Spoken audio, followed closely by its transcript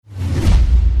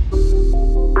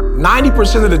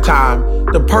90% of the time,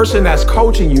 the person that's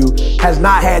coaching you has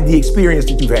not had the experience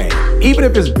that you've had. Even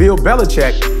if it's Bill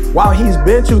Belichick, while he's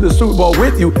been to the Super Bowl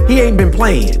with you, he ain't been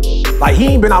playing. Like, he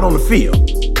ain't been out on the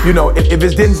field. You know, if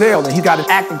it's Denzel and he's got an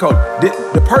acting coach,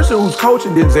 the person who's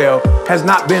coaching Denzel has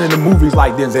not been in the movies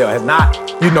like Denzel, has not,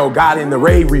 got in the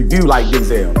rave review like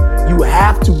Denzel. You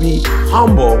have to be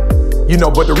humble,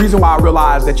 but the reason why I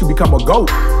realized that you become a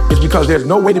GOAT is because there's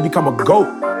no way to become a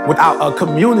GOAT without a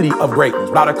community of greatness,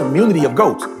 without a community of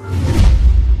GOATs.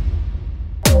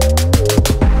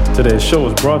 Today's show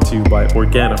is brought to you by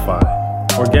Organifi.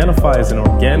 Organifi is an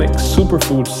organic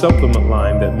superfood supplement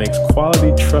line that makes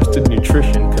quality, trusted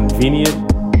nutrition convenient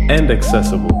and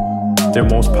accessible. Their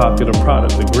most popular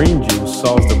product, the green juice,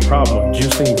 solves the problem of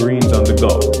juicing greens on the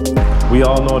go. We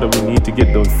all know that we need to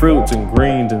get those fruits and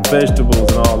greens and vegetables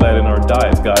and all that in our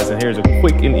diets, guys, and here's a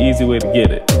quick and easy way to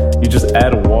get it. You just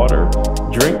add water,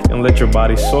 drink, and let your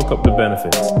body soak up the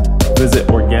benefits. Visit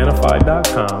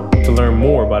Organifi.com to learn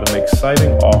more about an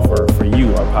exciting offer for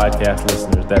you, our podcast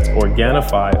listeners. That's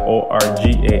Organifi,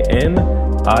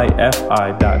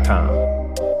 Organifi.com.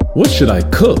 What should I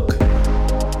cook?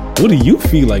 What do you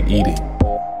feel like eating?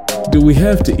 Do we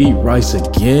have to eat rice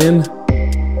again?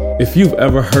 If you've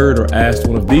ever heard or asked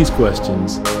one of these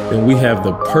questions, then we have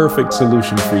the perfect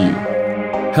solution for you.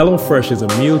 HelloFresh is a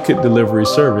meal kit delivery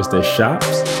service that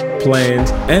shops,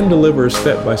 plans, and delivers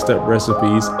step-by-step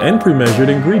recipes and pre-measured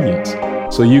ingredients,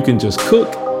 so you can just cook,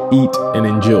 eat, and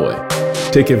enjoy.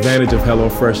 Take advantage of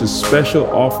HelloFresh's special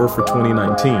offer for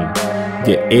 2019.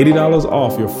 Get $80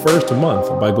 off your first month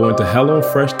by going to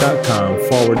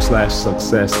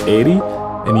HelloFresh.com/success80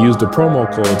 and use the promo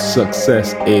code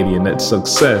SUCCESS80, and that's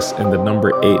success and the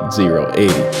number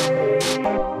 8080.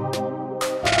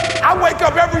 I wake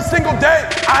up every single day.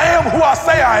 I am who I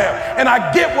say I am, and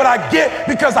I get what I get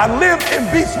because I live in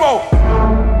beast mode.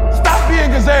 Stop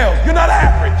being gazelles. You're not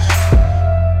average.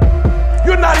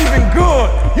 You're not even good.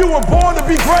 You were born to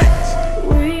be great.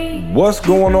 What's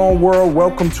going on, world?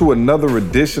 Welcome to another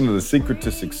edition of the Secret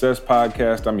to Success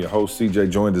podcast. I'm your host, CJ,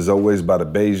 joined as always by the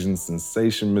Bayesian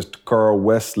sensation, Mr. Carl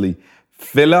Wesley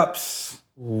Phillips.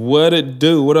 What it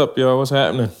do? What up, y'all? What's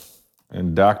happening?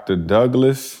 And Dr.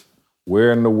 Douglas.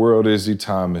 Where in the world is he,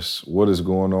 Thomas? What is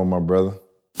going on, my brother?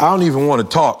 I don't even want to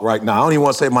talk right now. I don't even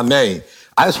want to say my name.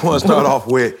 I just want to start off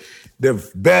with the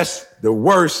best, the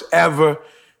worst ever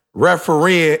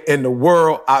referee in the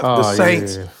world, the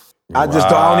Saints. Yeah. I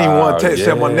don't even want to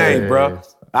say my name, bro.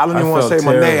 I don't even want to say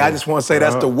my name. I just want to say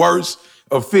that's the worst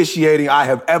officiating I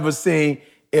have ever seen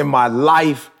in my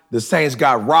life. The Saints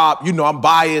got robbed. I'm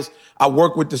biased. I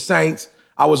work with the Saints.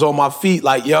 I was on my feet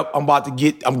like, yep, I'm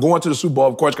going to the Super Bowl,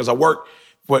 of course, because I work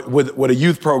with a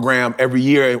youth program every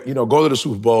year, go to the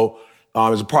Super Bowl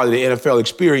as a part of the NFL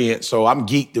experience. So I'm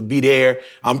geeked to be there.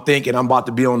 I'm thinking I'm about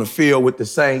to be on the field with the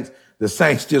Saints. The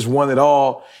Saints just won it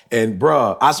all. And,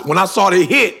 bruh, when I saw the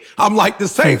hit, I'm like, the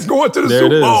Saints going to the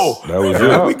Super Bowl. That was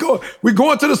it. We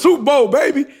going to the Super Bowl,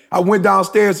 baby. I went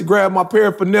downstairs to grab my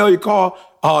paraphernalia, call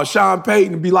Sean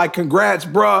Payton and be like, congrats,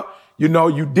 bruh. You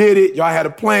did it. Y'all had a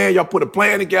plan. Y'all put a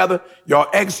plan together. Y'all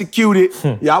executed.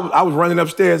 Yeah, I was running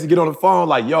upstairs to get on the phone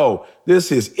like, yo,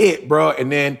 this is it, bruh.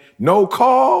 And then no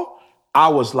call. I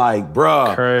was like,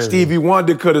 bruh, crazy. Stevie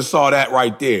Wonder could have saw that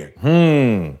right there.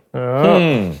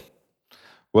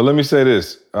 Well, let me say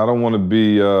this. I don't want to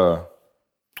be a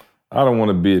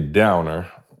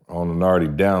downer on an already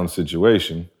down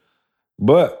situation,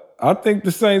 but I think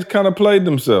the Saints kind of played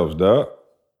themselves, dog.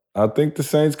 I think the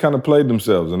Saints kind of played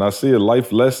themselves, and I see a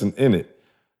life lesson in it.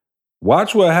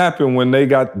 Watch what happened when they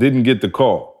didn't get the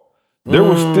call. There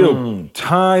was still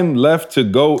time left to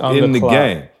go in the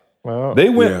game. Wow. They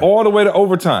went all the way to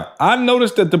overtime. I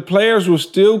noticed that the players were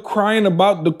still crying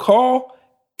about the call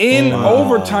in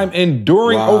overtime and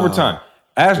during overtime.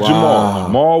 Ask Jamal.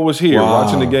 Jamal was here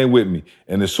watching the game with me.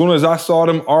 And as soon as I saw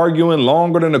them arguing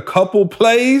longer than a couple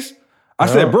plays, I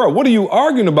said, bro, what are you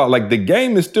arguing about? Like, the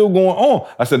game is still going on.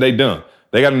 I said, they done.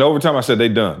 They got into overtime. I said, they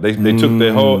done. They took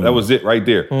their whole, that was it right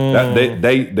there.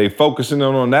 They focusing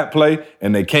on that play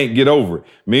and they can't get over it.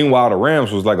 Meanwhile, the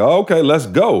Rams was like, oh, okay, let's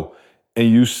go. And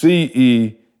you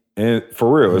see and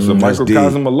for real, it's a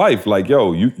microcosm of life. Like,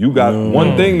 yo, you got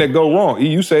one thing that go wrong.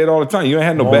 You say it all the time. You ain't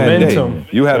had no bad day.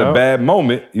 You had a bad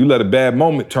moment. You let a bad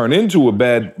moment turn into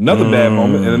another bad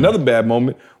moment and another bad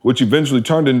moment, which eventually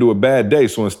turned into a bad day.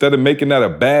 So instead of making that a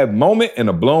bad moment and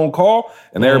a blown call,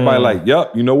 and everybody like,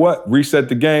 yup, you know what? Reset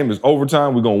the game. It's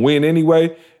overtime. We're going to win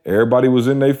anyway. Everybody was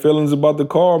in their feelings about the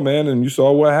call, man, and you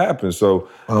saw what happened. So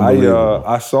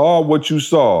I saw what you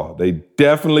saw. They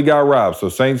definitely got robbed. So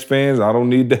Saints fans, I don't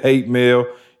need the hate mail.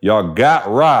 Y'all got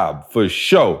robbed for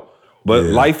sure. But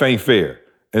life ain't fair.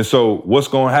 And so what's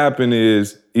going to happen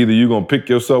is either you're going to pick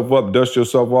yourself up, dust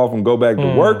yourself off, and go back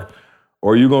to work,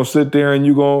 or you're going to sit there and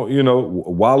you're going to,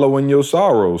 wallow in your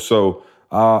sorrow. So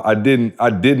I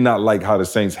did not like how the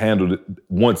Saints handled it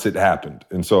once it happened.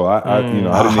 And so I didn't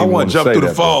even want to jump through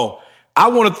the phone. I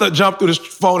want to jump through the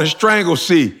phone and strangle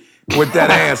C with that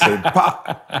answer.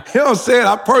 You know what I'm saying?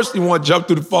 I personally want to jump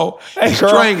through the phone and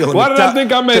strangle him. Why did I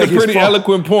think I made a pretty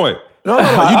eloquent point? No, you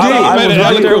did. I made an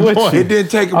eloquent point. It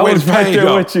didn't take away the pain, right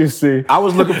there with you, see. I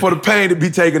was looking for the pain to be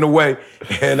taken away,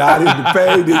 and the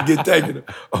pain didn't get taken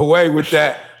away with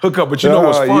that hookup. But you know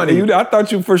what's funny? I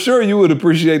thought you would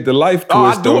appreciate the life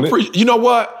twist. I do appreciate. You know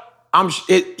what?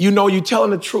 You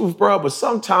telling the truth, bro. But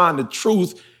sometimes the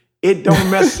truth, it don't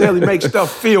necessarily make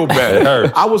stuff feel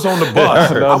better. I was on the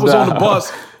bus. I was on the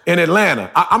bus in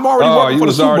Atlanta. I'm already working for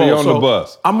the Super Bowl. You was already on the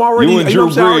bus. I'm already. You and Drew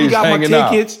Brees I already got my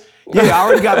tickets. Out. Yeah, I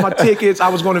already got my tickets. I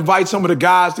was going to invite some of the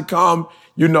guys to come,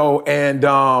 and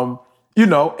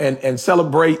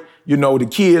celebrate, the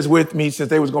kids with me since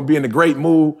they was going to be in a great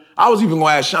mood. I was even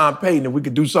going to ask Sean Payton if we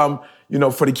could do something,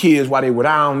 for the kids while they were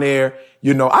down there.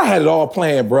 I had it all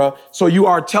planned, bro. So you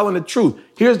are telling the truth.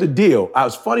 Here's the deal.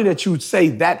 It's funny that you say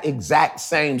that exact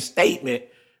same statement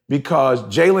because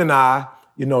Jalen and I,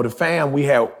 the fam, we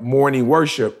had morning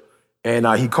worship, and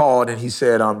he called and he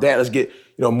said, Dad, let's get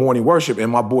morning worship.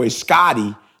 And my boy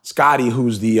Scotty,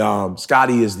 who's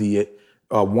Scotty is the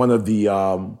one of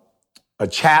the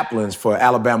chaplains for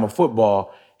Alabama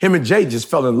football. Him and Jay just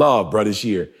fell in love, bro, this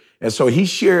year. And so he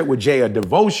shared with Jay a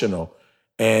devotional,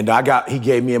 and he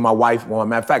gave me and my wife one.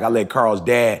 Matter of fact, I let Carl's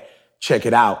dad check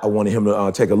it out. I wanted him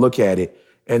to take a look at it.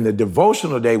 And the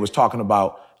devotional day was talking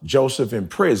about Joseph in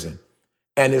prison.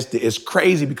 And it's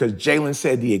crazy because Jalen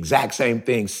said the exact same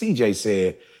thing CJ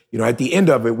said. At the end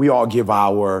of it, we all give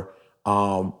our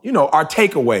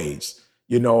takeaways,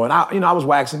 and I was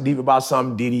waxing deep about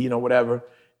something, Diddy, whatever.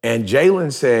 And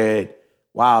Jalen said,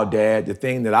 wow, Dad, the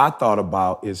thing that I thought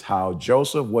about is how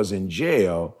Joseph was in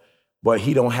jail, but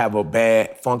he don't have a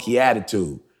bad, funky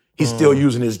attitude. He's still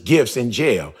using his gifts in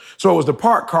jail. So it was the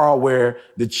part, Carl, where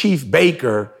the chief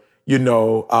baker, and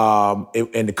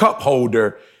the cup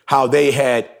holder, how they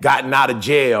had gotten out of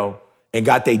jail and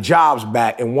got their jobs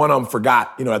back, and one of them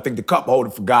forgot, I think the cup holder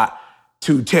forgot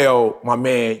to tell my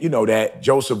man, that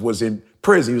Joseph was in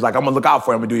prison. He was like, I'm gonna look out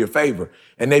for him, I'm gonna do you a favor.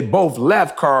 And they both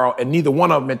left, Carl, and neither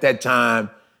one of them at that time,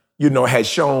 had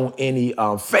shown any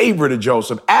favor to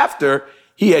Joseph. After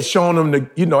he had shown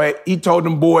them he told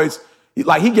them boys,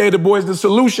 he gave the boys the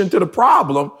solution to the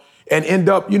problem and end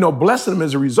up, blessing them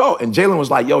as a result. And Jalen was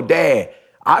like, yo, Dad,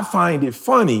 I find it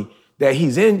funny that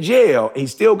he's in jail, he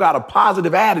still got a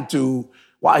positive attitude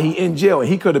while he in jail. And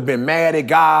he could have been mad at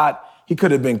God. He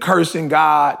could have been cursing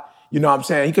God. You know what I'm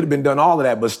saying? He could have been done all of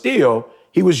that, but still,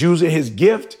 he was using his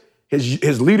gift,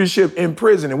 his leadership in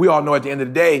prison. And we all know at the end of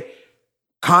the day,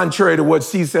 contrary to what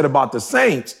C said about the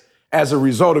Saints, as a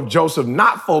result of Joseph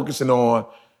not focusing on,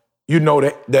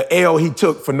 the L he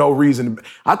took for no reason.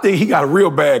 I think he got a real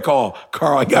bad call,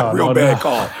 Carl. He got a real bad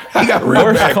call. He got a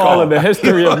real bad call. Worst call in the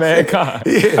history of mankind.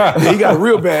 Yeah, he got a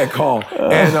real bad call.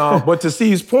 And but to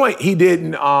C's point, he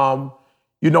didn't,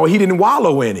 he didn't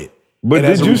wallow in it. But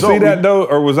did you see that though,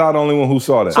 or was I the only one who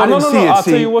saw that? So no. I'll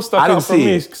tell you what stuck out for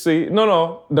me. See,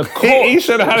 no. The court. He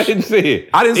said I didn't see it.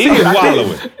 I didn't see it.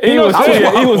 He was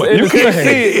wallowing. He was. You can't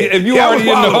see it if you already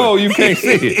in the hole. You can't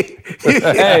see it.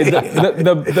 Hey,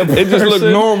 it just looked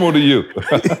normal to you.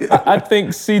 I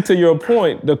think, see, to your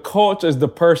point, the coach is the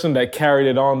person that carried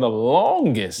it on the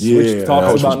longest, which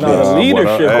talks about now the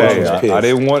leadership. I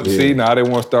didn't want to see. Now I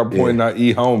didn't want to start pointing out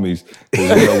homies.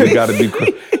 We got to be.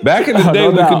 Back in the day,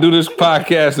 we could do this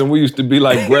podcast and we used to be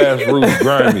like grassroots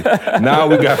grimy. Now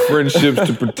we got friendships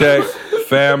to protect,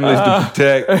 families to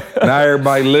protect. Now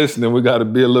everybody listening, we got to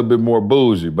be a little bit more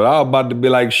bougie. But I was about to be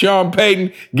like, Sean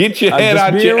Payton, get your head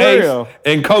out your ace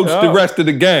and coach the rest of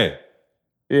the game.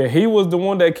 Yeah, he was the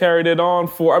one that carried it on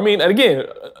for, again,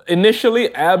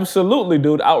 initially, absolutely,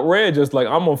 dude, outrageous. Like,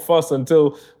 I'm going to fuss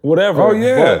until whatever. Oh,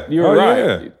 yeah. But you're right.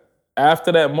 Yeah.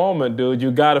 After that moment, dude,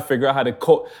 you got to figure out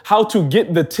how to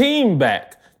get the team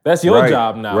back. That's your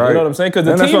job now. Right. You know what I'm saying? Because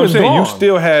the team is gone. You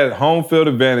still had home field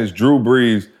advantage, Drew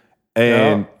Brees,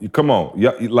 and come on,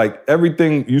 like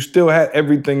everything. You still had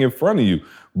everything in front of you.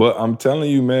 But I'm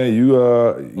telling you, man,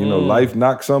 life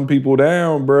knocked some people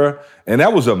down, bruh. And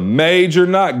that was a major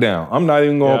knockdown. I'm not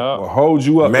even gonna hold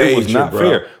you up. It was not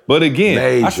fair. But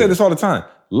again, I say this all the time.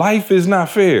 Life is not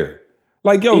fair.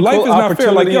 Like, yo, life is not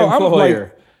fair. Like, yo, I'm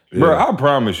like. Bro, I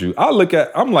promise you,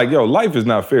 I'm like, yo, life is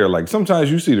not fair. Like,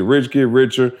 sometimes you see the rich get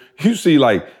richer. You see,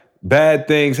 like, bad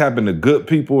things happen to good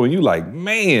people, and you like,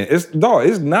 man, it's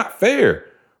not fair.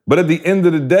 But at the end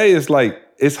of the day, it's like,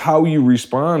 it's how you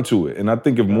respond to it. And I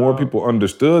think if more people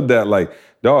understood that, like,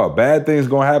 dog, bad things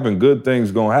gonna happen, good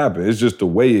things gonna happen. It's just the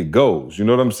way it goes. You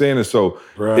know what I'm saying? And so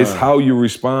it's how you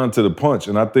respond to the punch.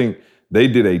 And I think they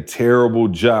did a terrible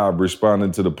job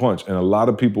responding to the punch. And a lot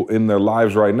of people in their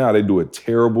lives right now, they do a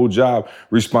terrible job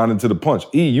responding to the punch.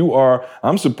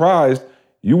 I'm surprised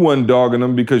you wasn't dogging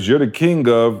them because you're the king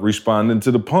of responding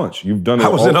to the punch. You've done it. I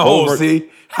was in the hole, see?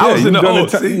 I was in the hole,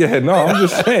 see? Yeah, no, I'm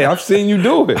just saying. I've seen you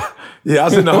do it. Yeah, I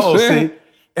was in the hole, see?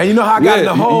 And you know how I got in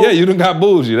the hole? Yeah, you done got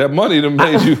bougie. That money done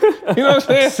made you, you know what I'm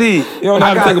saying? See, you don't know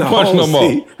how to take a punch no more.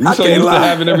 You so used to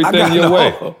having everything your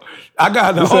way. I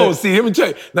got in the hole. See, let me tell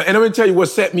you. Now, and let me tell you what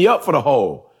set me up for the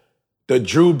hole. The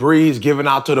Drew Brees giving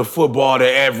out to the football to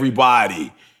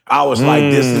everybody. I was like,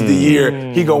 this is the year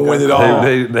he gonna win it all.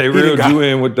 They reeled you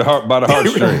in with by the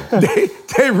heartstring.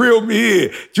 They reeled me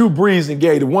in. Drew Brees and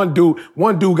gave one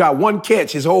dude got one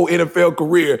catch his whole NFL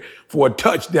career for a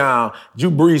touchdown.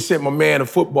 Drew Brees sent my man a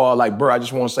football like, bro, I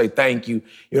just want to say thank you.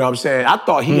 You know what I'm saying? I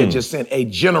thought he had just sent a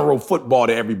general football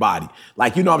to everybody.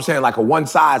 Like, you know what I'm saying? Like a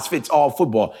one-size-fits-all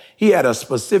football. He had a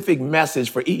specific message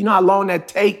for each. You know how long that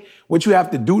take? What you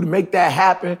have to do to make that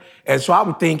happen. And so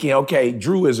I'm thinking, okay,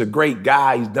 Drew is a great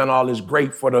guy. He's done all this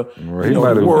great for the, he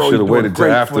should have waited till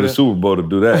after the Super Bowl to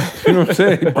do that. You know what I'm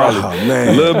saying? He probably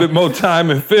a little bit more time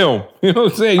in film. You know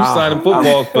what I'm saying? You signing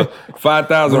footballs for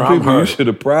 5,000 people. You should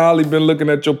have probably been looking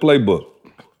at your playbook.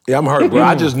 Yeah, I'm hurt, bro.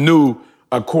 I just knew,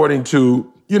 according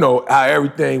to, you know, how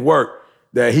everything worked,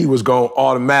 that he was going to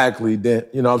automatically then,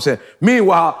 you know what I'm saying?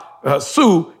 Meanwhile,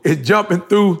 Sue is jumping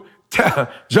through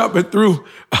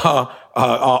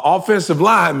offensive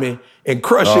linemen and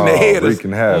crushing the head.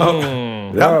 Wreaking havoc.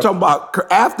 I'm talking about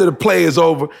after the play is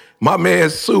over, my man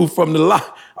Sue from the line,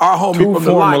 our homie Two from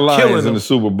the line, Lions killing him in the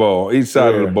Super Bowl, each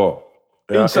side of the ball.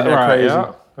 Each side,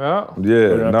 right?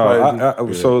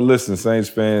 So listen, Saints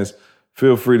fans,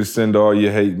 feel free to send all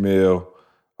your hate mail.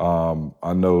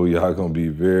 I know y'all gonna be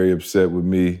very upset with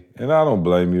me, and I don't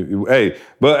blame you. Hey,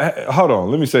 but hold on.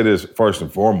 Let me say this first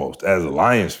and foremost. As a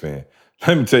Lions fan,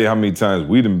 let me tell you how many times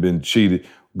we done been cheated.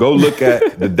 Go look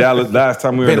at the Dallas last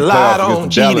time we were in the playoffs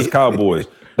against the Dallas Cowboys.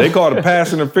 They called a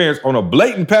pass interference on a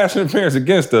blatant pass interference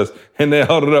against us, and they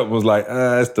held it up and was like,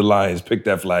 it's the Lions. Pick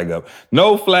that flag up.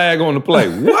 No flag on the play.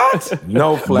 What?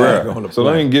 No flag on the play. So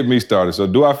don't even get me started. So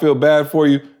do I feel bad for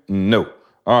you? No.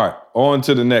 All right, on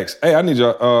to the next. Hey, I need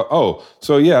y'all.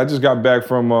 I just got back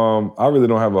from, I really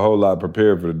don't have a whole lot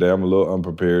prepared for today. I'm a little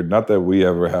unprepared. Not that we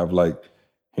ever have the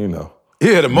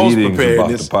most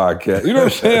preparedness about the podcast. You know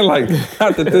what I'm saying? Like,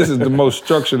 not that this is the most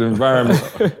structured environment,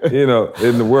 in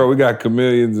the world. We got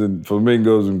chameleons and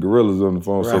flamingos and gorillas on the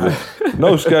phone, so there's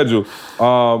no schedule.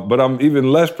 But I'm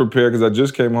even less prepared because I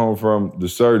just came home from the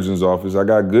surgeon's office. I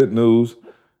got good news.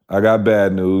 I got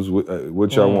bad news.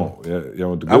 What y'all want? Y'all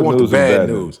want the good I want news the bad or bad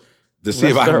news to see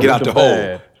if I can get out the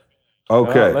hole.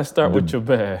 Okay. Let's start with your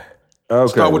bad.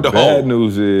 Okay. Start with the bad hole.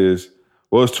 news is,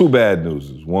 it's two bad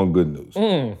news. One good news.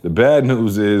 The bad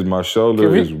news is my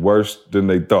shoulder is worse than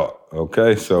they thought.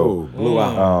 Okay, so blew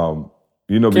out.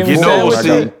 before is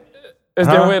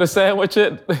there a way to sandwich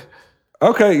it?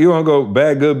 Okay, you want to go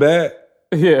bad, good, bad?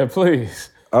 Yeah, please.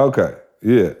 Okay,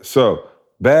 yeah. So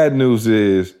bad news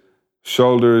is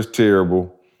shoulder is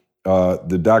terrible.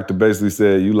 The doctor basically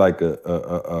said you like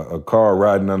a car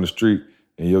riding down the street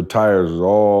and your tires are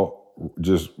all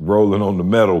just rolling on the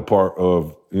metal part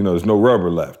of, there's no rubber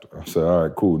left. I said, all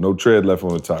right, cool. No tread left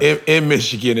on the tire. In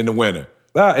Michigan in the winter.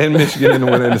 In Michigan in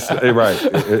the winter, right.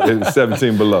 It's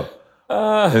 17 below.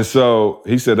 And so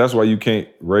he said, that's why you can't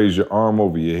raise your arm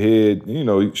over your head. He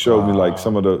showed me like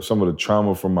some of the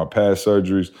trauma from my past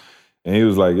surgeries. And he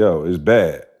was like, yo, it's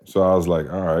bad. So I was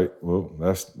like, all right, well,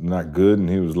 that's not good. And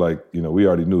he was like, we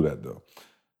already knew that though.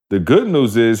 The good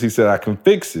news is he said, I can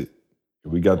fix it.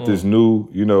 We got this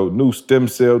new stem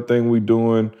cell thing we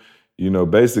doing,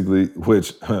 basically,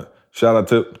 which shout out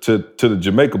to the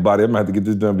Jamaica body. I'm gonna have to get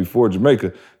this done before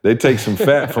Jamaica. They take some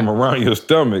fat from around your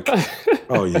stomach.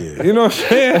 Oh yeah. You know what I'm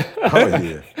saying? Oh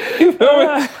yeah. You feel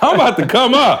me? I'm about to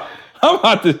come up. I'm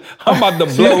about to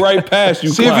blow right past you.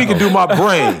 See if he can do my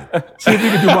brain.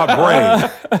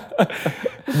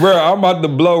 Bro, I'm about to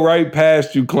blow right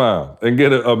past you, clown, and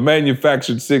get a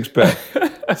manufactured six-pack.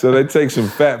 So they take some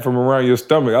fat from around your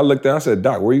stomach. I looked at it, I said,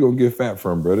 Doc, where you gonna get fat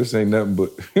from, bro? This ain't nothing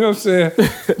but, you know what I'm saying?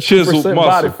 Chiseled muscle.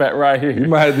 Body fat right here. You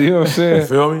might have to, you know what I'm saying? You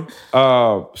feel me?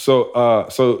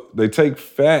 So they take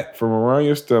fat from around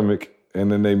your stomach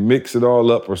and then they mix it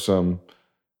all up or something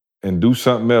and do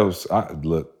something else.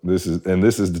 This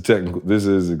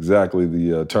is exactly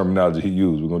the terminology he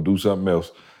used. We're gonna do something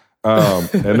else. And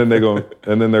then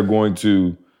they're going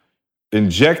to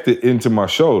inject it into my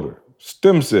shoulder.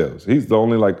 stem cells. He's the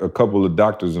only like a couple of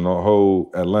doctors in the whole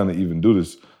Atlanta even do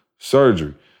this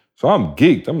surgery. So I'm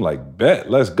geeked. I'm like, bet,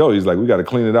 let's go. He's like, we got to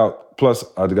clean it out. Plus,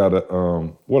 I got to,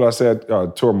 what I said, I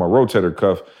tore my rotator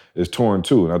cuff is torn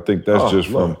too. And I think that's just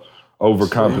from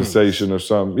overcompensation or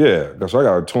something. Yeah, so I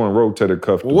got a torn rotator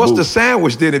cuff. Well, what's the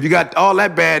sandwich then? If you got all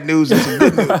that bad news and some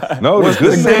good news. No, the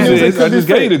good news is, I just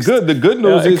gave you the good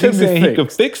news is he's saying he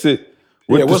could fix it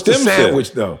with what's the the stem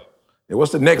sandwich cell. though? Yeah,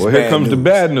 what's the next Well, bad here comes news? the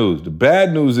bad news. The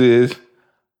bad news is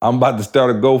I'm about to start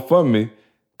a GoFundMe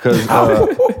because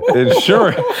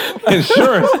insurance,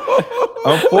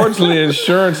 unfortunately,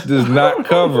 insurance does not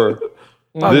cover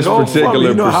this particular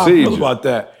you know procedure. How I feel about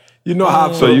that. You know how I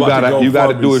feel So you about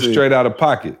gotta do it straight out of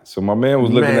pocket. So my man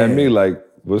was looking at me like,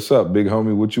 "What's up, big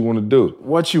homie? What you want to do?"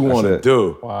 What you want to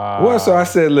do? Wow. Well, so I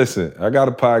said, "Listen, I got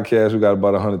a podcast. We got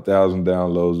about 100,000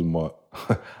 downloads a month.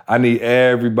 I need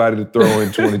everybody to throw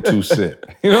in 22 cents.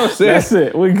 You know what I'm saying? That's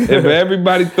it. We good. If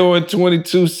everybody throw in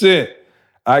 22 cents,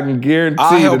 I can guarantee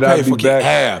that I'll be back."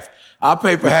 Half. I'll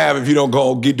pay for half if you don't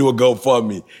go do a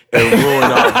GoFundMe and ruin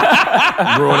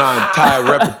our entire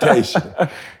reputation.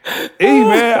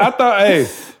 Man,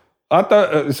 I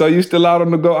thought, so you still out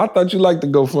on the go? I thought you liked the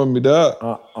GoFundMe, dog.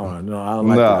 No, I don't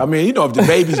like that. I mean, you know, if the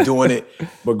baby's doing it,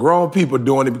 but grown people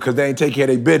doing it because they ain't take care of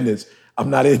their business,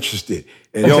 I'm not interested.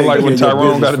 You don't like when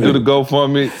Tyrone got to do the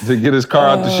GoFundMe to get his car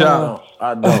out the shop?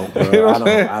 I don't, bro. You know what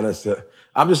I'm saying?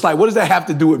 I'm just like, what does that have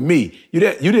to do with me? You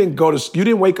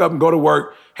didn't wake up and go to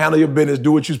work, handle your business,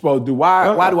 do what you're supposed to do.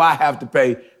 Why do I have to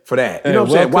pay for that? You know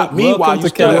what I'm saying? Meanwhile, you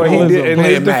still at home in his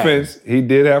playing defense, he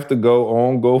did have to go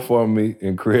on GoFundMe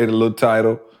and create a little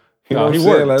title. You know what I'm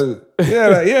saying?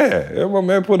 Like, yeah. My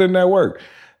man put in that work.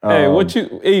 Hey, what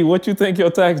you think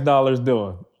your tax dollar's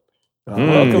doing?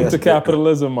 Welcome to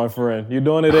capitalism, my friend. You're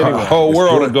doing it anyway. The whole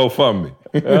world to GoFundMe.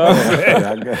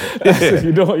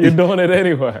 You're doing it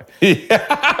anyway.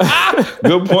 Yeah.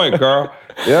 Good point, Carl.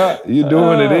 Yeah, you're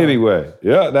doing it anyway.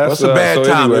 Yeah, that's a bad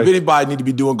time. Anyway. If anybody need to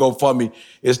be doing GoFundMe,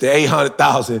 it's the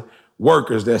 800,000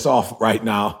 workers that's off right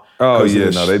now. Oh yeah,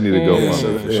 no, they need to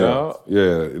GoFundMe for sure.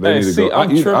 Yeah, they need to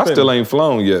go. I still ain't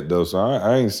flown yet though, so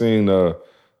I ain't seen. I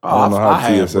don't know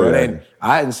how TSA.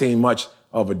 I hadn't seen much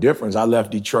of a difference. I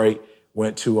left Detroit,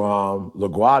 went to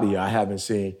LaGuardia. I haven't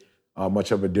seen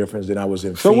much of a difference. Then I was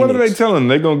in Phoenix. So what are they telling them?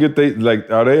 They gonna get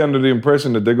are they under the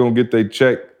impression that they're gonna get their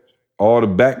check, all the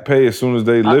back pay as soon as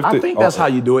they lift it? I think that's how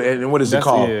you do it. And what is it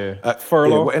called?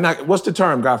 Furlough. What's the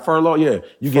term, guy? Furlough? Yeah,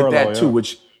 you get that too,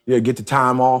 which get the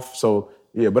time off. So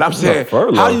yeah, but I'm saying,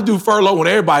 how do you do furlough when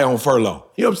everybody on furlough?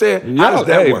 You know what I'm saying? How does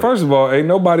that work? First of all, ain't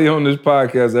nobody on this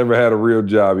podcast ever had a real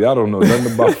job. Y'all don't know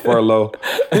nothing about furlough.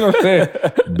 You know what I'm saying?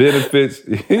 Benefits.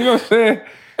 You know what I'm saying?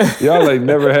 Y'all ain't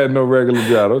never had no regular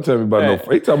job. Don't tell me about no.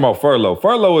 He talking about furlough.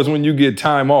 Furlough is when you get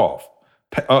time off,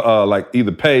 like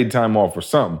either paid time off or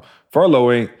something.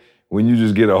 Furlough ain't when you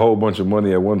just get a whole bunch of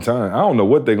money at one time. I don't know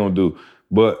what they're gonna do,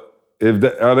 but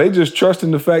are they just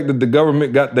trusting the fact that the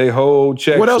government got their whole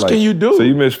checks? What else can you do? So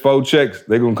you miss 4 checks,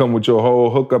 they gonna come with your whole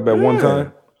hookup at one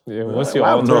time? Yeah, what's your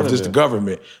I don't alternative? know if it's the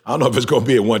government. I don't know if it's gonna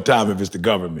be at one time if it's the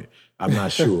government. I'm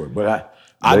not sure, but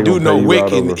I do know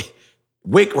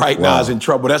WIC right now is in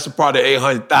trouble. That's a part of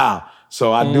 800,000.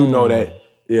 So I do know that.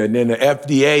 Yeah, and then the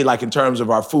FDA, like in terms of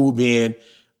our food being,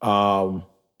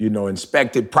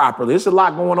 inspected properly. There's a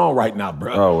lot going on right now,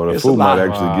 bro. Oh, well, the food might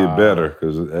actually get better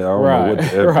because I don't know what the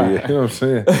FDA, you know what I'm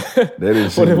saying? They didn't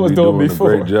seem to be doing a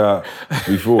great job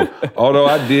before. Although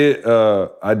I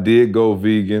did go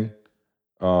vegan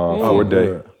for a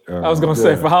day. I was going to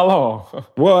say, for how long?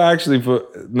 Well, actually,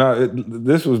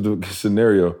 this was the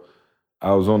scenario.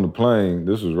 I was on the plane.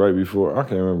 This was right before, I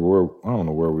can't remember I don't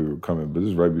know where we were coming, but this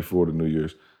is right before the New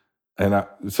Year's. And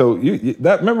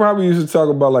remember how we used to talk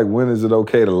about like when is it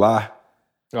okay to lie?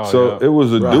 It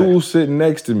was a dude sitting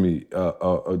next to me,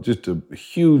 just a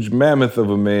huge mammoth of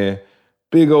a man,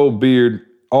 big old beard,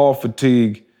 all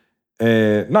fatigue,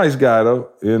 and nice guy though,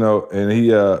 and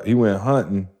he went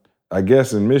hunting, I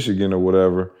guess in Michigan or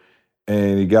whatever,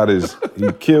 and he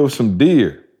killed some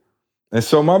deer. And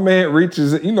so my man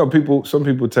reaches, some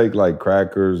people take like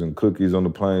crackers and cookies on the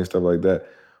plane, stuff like that.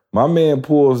 My man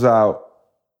pulls out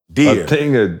deer. A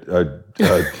thing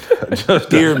just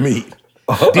deer meat.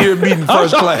 Deer meat in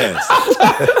first class.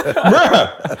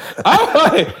 Bruh. I'm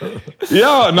like,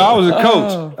 I was a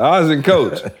coach. I was in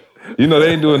coach. They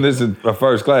ain't doing this in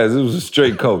first class. It was a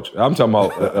straight coach. I'm talking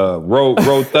about row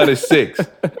 36.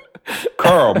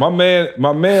 Carl, my man,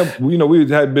 we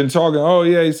had been talking,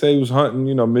 he said he was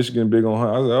hunting, Michigan big on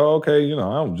hunt. I was like, okay,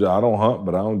 I don't hunt,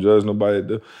 but I don't judge nobody that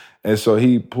do. And so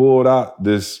he pulled out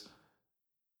this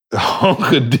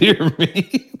hunk of deer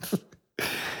meat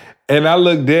And I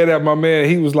looked dead at my man.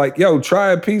 He was like, yo,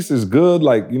 try a piece. It's good.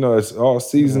 Like, it's all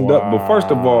seasoned up. But first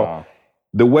of all,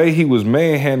 the way he was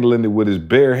manhandling it with his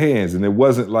bare hands, and it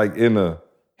wasn't like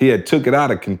he had took it out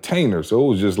of container. So it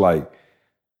was just like,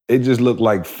 it just looked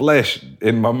like flesh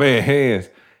in my man's hands.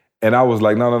 And I was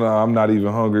like, no, I'm not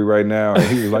even hungry right now. And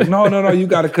he was like, no, you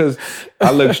got it. Because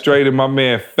I looked straight in my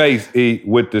man's face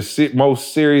with the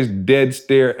most serious dead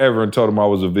stare ever and told him I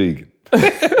was a vegan. No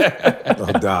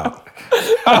doubt.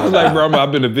 I was like, bro,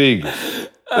 I've been a vegan.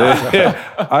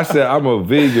 I said, I'm a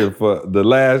vegan for the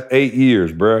last 8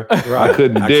 years, bro. Right. I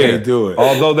couldn't dare. Can't do it.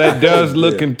 Although that does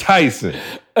look enticing.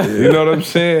 Yeah. You know what I'm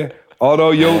saying?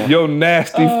 Although your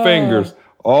nasty fingers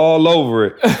all over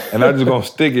it, and I'm just gonna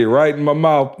stick it right in my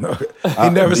mouth. No, he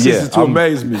never ceases to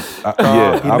amaze me.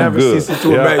 He never ceases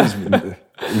to amaze me.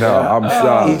 No, I'm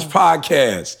sorry. Each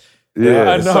podcast. Yeah,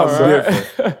 I know,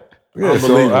 right?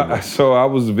 Different. Yeah, so I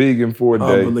was vegan for a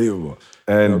day. Unbelievable.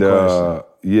 And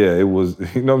it was,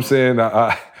 you know what I'm saying?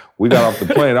 We got off the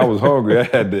plane. I was hungry. I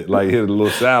had to hit a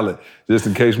little salad just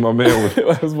in case my man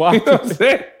was watching. You know what I'm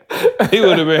saying? He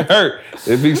would have been hurt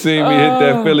if he seen me hit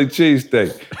that Philly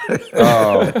cheesesteak.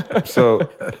 So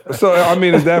I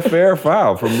mean, is that fair or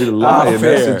foul for me to lie in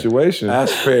that situation?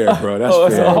 That's fair, bro. That's fair.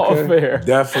 It's all fair.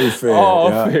 Definitely fair. All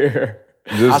fair.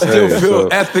 I still feel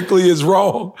ethically it's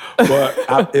wrong,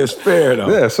 but it's fair though.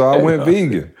 Yeah, so I went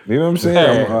vegan. You know what I'm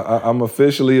saying? I'm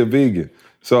officially a vegan.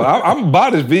 So I'm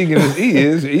about as vegan as he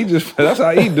is. That's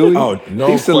how he do it.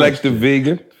 He's selective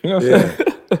vegan. You know what I'm saying?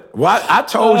 Well, I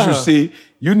told you, see,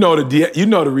 you know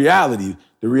the reality.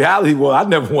 The reality was I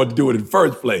never wanted to do it in the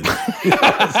first place.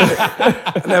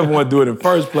 I never wanted to do it in the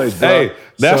first place, bro. Hey,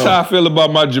 that's how I feel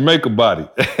about my Jamaica body.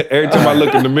 Every time I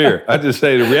look in the mirror, I just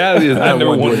say the reality is I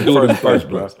never wanted to do it in the first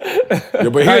place. Yeah,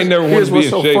 but I ain't never wanted to be in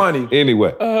so shape funny.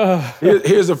 Anyway.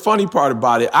 Here's the funny part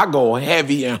about it. I go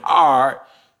heavy and hard,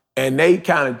 and they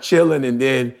kind of chilling and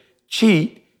then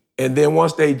cheat. And then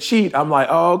once they cheat, I'm like,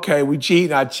 oh, okay, we cheat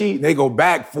and I cheat. And they go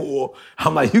back full.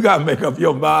 I'm like, you got to make up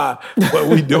your mind what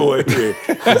we doing here.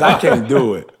 Because I can't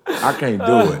do it. I can't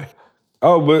do it.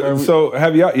 Oh, but so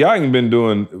have y'all ain't been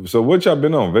doing, so what y'all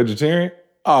been on, vegetarian?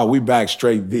 Oh, we back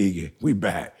straight vegan. We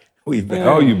back. Oh,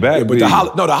 you back but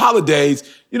vegan. the holidays,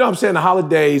 you know what I'm saying? The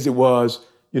holidays, it was,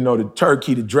 the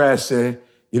turkey, the dressing,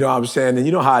 you know what I'm saying? And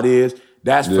you know how it is.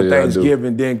 That's for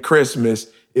Thanksgiving, then Christmas,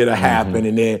 it'll happen.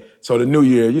 And then, so the New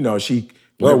Year, she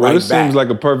went right this back. Seems like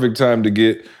a perfect time to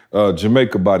get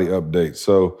Jamaica body update.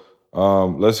 So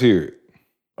let's hear it.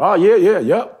 Oh, yeah,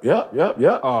 yep.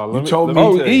 You told me.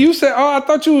 Oh, you said, I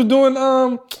thought you was doing,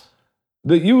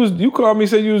 you called me,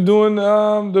 said you was doing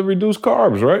the reduced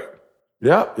carbs, right?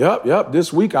 Yep.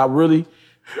 This week I really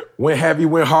went heavy,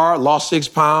 went hard, lost 6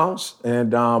 pounds, and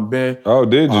been. Oh,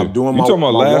 did you? Doing you talking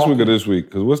about last walking. week or this week?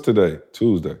 Because what's today?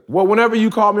 Tuesday. Well, whenever you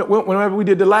called me, whenever we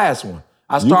did the last one,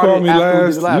 I started.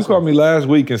 You called me last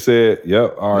week and said,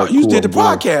 "Yep, all right." No, you did the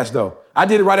podcast though. I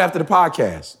did it right after the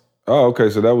podcast. Oh, okay.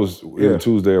 So that was either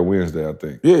Tuesday or Wednesday, I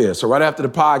think. Yeah. So right after the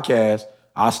podcast,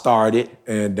 I started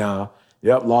and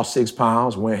lost 6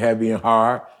 pounds, went heavy and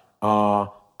hard.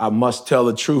 I must tell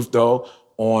the truth though.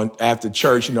 After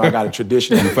church, I got a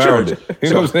tradition at church. You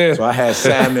know what I'm saying? So I had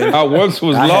salmon. I once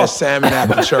was lost. I had salmon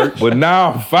after church. But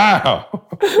now I'm found.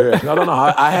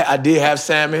 No. I did have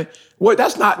salmon. What?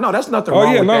 That's nothing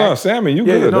wrong with that. No, salmon, you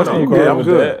good. I'm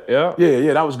good.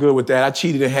 Yeah, that was good with that. I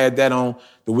cheated and had that on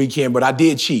the weekend, but I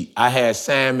did cheat. I had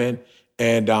salmon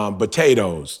and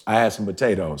potatoes. I had some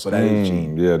potatoes, so that is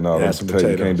cheating. Yeah, no,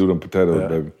 you can't do them potatoes,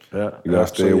 baby. You gotta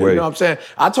stay away. You know what I'm saying?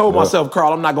 I told myself,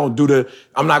 Carl, I'm not gonna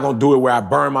do it where I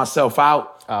burn myself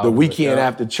out. The weekend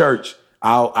after church,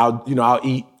 I'll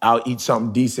eat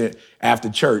something decent after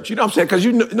church. You know what I'm saying? Because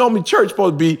you know me, church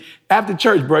supposed to be after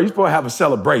church, bro. You're supposed to have a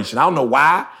celebration. I don't know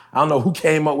why. I don't know who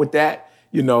came up with that.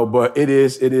 But it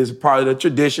is part of the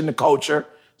tradition, the culture.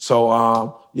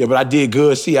 So but I did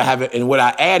good. See, I haven't, and what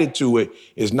I added to it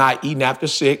is not eating after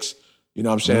 6. You know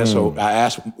what I'm saying? So I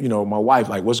asked, my wife,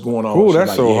 like, what's going on? Oh,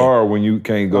 that's so hard when you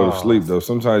can't go to sleep, though.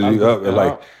 Sometimes you up at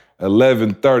like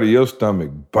 11:30, your stomach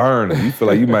burning. You feel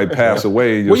like you might pass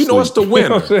away in your sleep. Well, it's the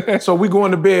winter. So we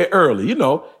going to bed early.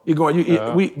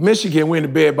 Michigan, we're in the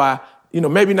bed by,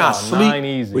 maybe not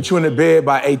sleep, but you're in the bed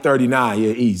by 8:39. Yeah,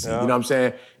 easy. You know what I'm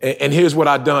saying? And here's what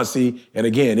I done, see, and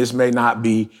again, this may not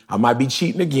be, I might be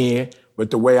cheating again,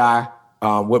 but the way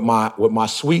what my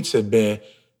sweets have been,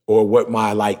 or what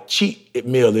my cheat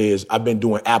meal is, I've been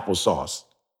doing applesauce.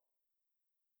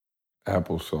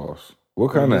 Applesauce.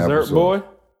 What kind of dessert, applesauce?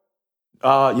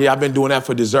 Boy? I've been doing that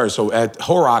for dessert. So at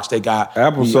Horrocks, they got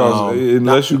applesauce.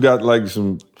 Unless you got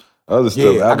some other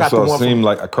stuff, applesauce seemed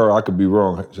like, Carl, I could be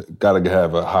wrong. Got to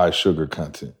have a high sugar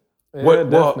content. Yeah,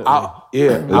 definitely.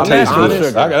 It tastes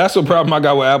good. That's the problem I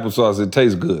got with applesauce. It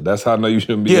tastes good. That's how I know you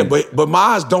shouldn't be. Yeah, but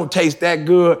mine don't taste that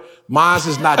good. Mine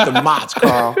is not the Mott's,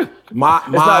 Carl.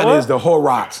 Mine is the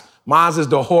Horrocks. Mine is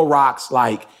the Horrocks,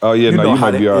 like. Oh yeah, you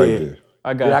might be all right there.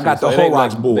 I got the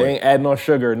Horrocks boy. They ain't add no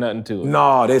sugar or nothing to it.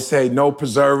 No, they say no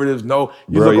preservatives, no.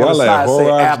 You look on the side, say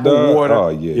apple dog? water. Oh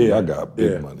yeah, I got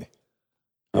big money.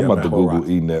 I'm about to Google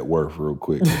e-net worth real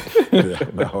quick.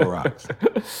 Horrocks.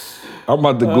 I'm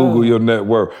about to Google your net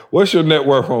worth. What's your net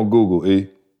worth on Google, E?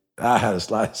 I had a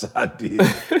slight idea.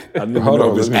 I don't even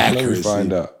know if it's accuracy. Let me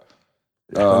find out.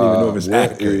 I don't even know if it's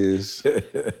accurate. Is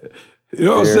you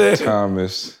know what I'm saying?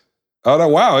 Thomas. Oh,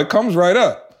 wow, it comes right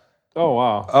up. Oh,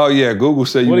 wow. Oh, yeah, Google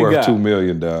said you worth $2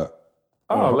 million, dog.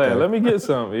 Oh, okay. Let me get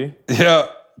some, E. Yeah,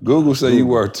 Google said you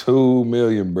worth $2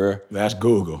 million, bro. That's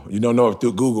Google. You don't know if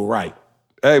Google right.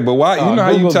 Hey, but why? You know how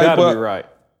you type gotta up? Be right.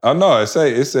 I know. It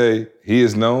say he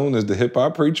is known as the hip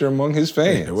hop preacher among his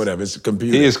fans. Yeah, whatever. It's a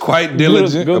computer. He is quite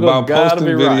diligent about posting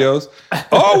videos. Right.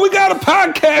 Oh, we got a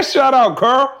podcast shout out,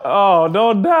 Carl. Oh,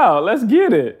 no doubt. Let's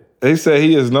get it. They say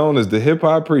he is known as the hip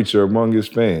hop preacher among his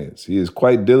fans. He is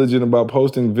quite diligent about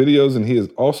posting videos, and he has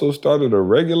also started a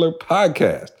regular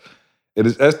podcast. It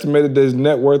is estimated that his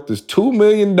net worth is $2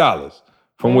 million,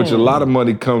 from which a lot of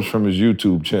money comes from his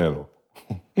YouTube channel.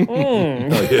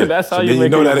 That's how you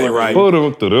know that ain't right.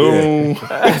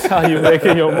 That's how you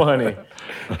making your money.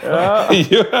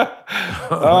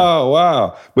 Oh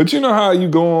wow! But you know how you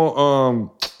go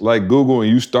on like Google and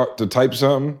you start to type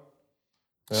something.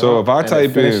 So if I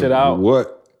type in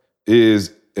what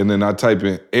is, and then I type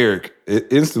in Eric, it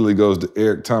instantly goes to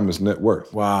Eric Thomas net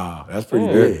worth. Wow, that's pretty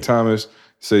big. Eric Thomas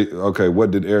say, okay,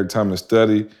 what did Eric Thomas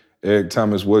study? Eric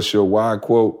Thomas, what's your why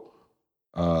quote?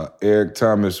 Eric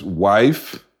Thomas'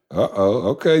 wife.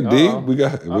 Okay, D. We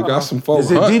got some folks.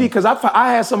 Is it Didi? Because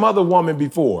I had some other woman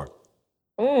before.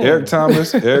 Eric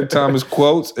Thomas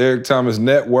quotes, Eric Thomas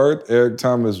net worth, Eric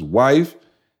Thomas' wife,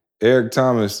 Eric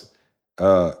Thomas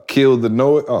killed the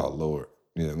noise. Oh Lord,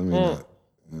 yeah.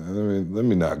 Let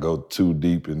me not go too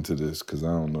deep into this because I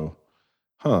don't know.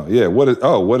 Yeah. What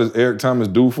does Eric Thomas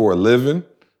do for a living?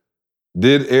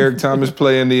 Did Eric Thomas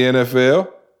play in the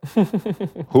NFL?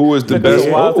 Who is the best?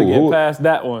 Took a while to get past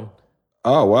that one.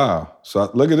 Oh, wow.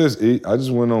 So look at this, E. I just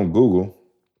went on Google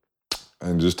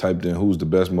and just typed in who's the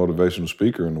best motivational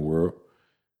speaker in the world,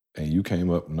 and you came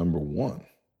up number 1.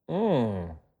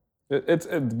 It's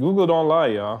Google don't lie,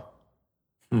 y'all.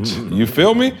 You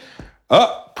feel me?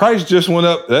 Price just went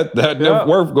up. That net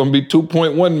worth going to be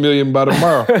 $2.1 million by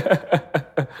tomorrow.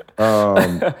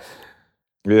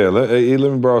 Yeah, let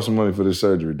me borrow some money for this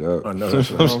surgery, dog. I know that's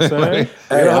what I'm saying.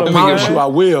 Hey, I promise you I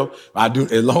will. I do,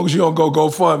 as long as you don't go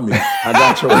GoFundMe. I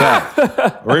got your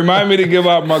back. Remind me to give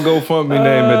out my GoFundMe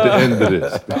name at the end of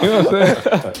this. You know what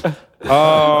I'm saying?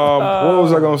 What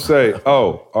was I gonna say?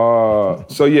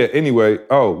 So yeah. Anyway,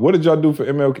 what did y'all do for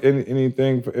MLK?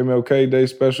 Anything for MLK Day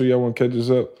special? Y'all want to catch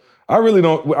us up? I really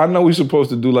don't. I know we're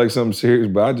supposed to do like something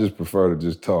serious, but I just prefer to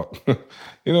just talk.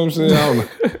 You know what I'm saying? I don't know.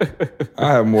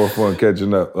 I have more fun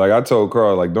catching up. Like I told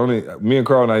Carl, like me and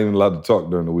Carl not even allowed to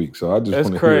talk during the week, so I just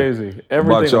want to hear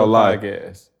about y'all live.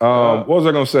 What was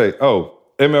I gonna say?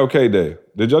 MLK Day.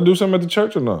 Did y'all do something at the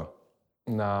church or no?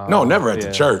 No, never at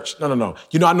the church. No.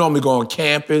 You know, I normally go on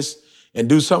campus and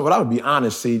do something, but I would be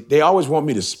honest, see, they always want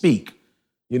me to speak.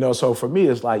 You know, so for me,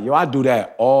 it's like, I do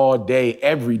that all day,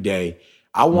 every day.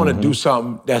 I want to do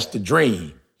something that's the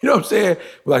dream. You know what I'm saying?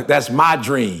 Like, that's my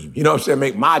dream. You know what I'm saying?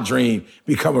 Make my dream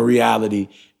become a reality.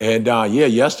 And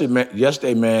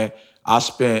yesterday, man, I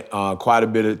spent quite a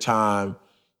bit of time,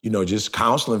 just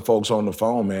counseling folks on the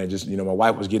phone, man. Just, my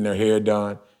wife was getting her hair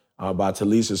done by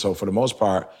Talisa. So for the most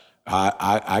part,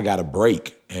 I got a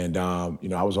break. And,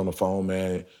 I was on the phone,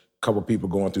 man. A couple people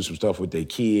going through some stuff with their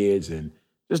kids and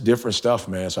just different stuff,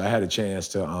 man. So I had a chance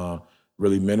to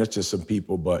really minister to some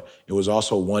people, but it was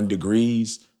also 1 degree.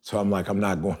 So I'm like, I'm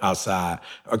not going outside.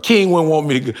 King wouldn't want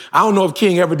me to go. I don't know if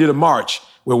King ever did a march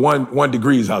with 1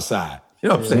 degree outside. You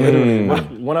know what I'm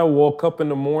saying? When I woke up in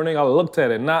the morning, I looked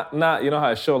at it. Not you know how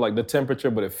it showed like the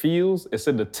temperature, but it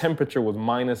said the temperature was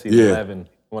minus 11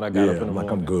 when I got up in the morning.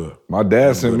 I'm good. My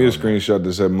dad sent me a screenshot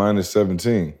that said minus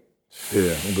 17.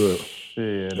 Yeah, I'm good.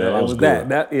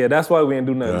 Yeah, that's why we didn't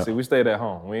do nothing. Yeah. See, we stayed at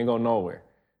home. We ain't go nowhere.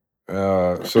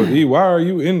 So E, why are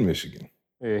you in Michigan?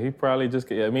 Yeah, he probably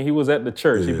he was at the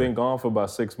church. He'd been gone for about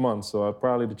 6 months, so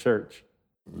probably the church.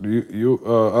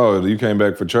 You came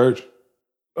back for church?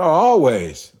 Oh,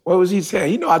 always. What was he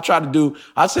saying? I told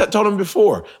him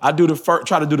before, try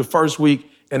to do the first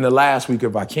week and the last week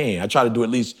if I can. I try to do at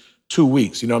least 2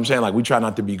 weeks. You know what I'm saying? Like, we try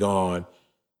not to be gone,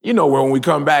 where when we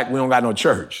come back, we don't got no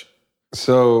church.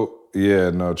 So yeah,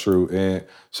 no, true. And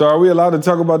so are we allowed to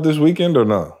talk about this weekend or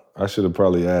no? I should have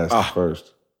probably asked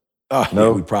first. No, yeah,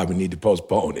 we probably need to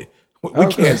postpone it. We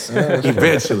can't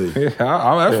eventually. Yeah,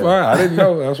 that's fine. I didn't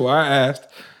know. That's why I asked.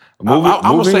 I'm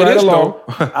gonna say right this along.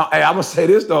 though. I'm gonna say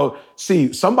this though.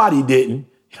 See, somebody didn't.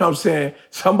 You know what I'm saying?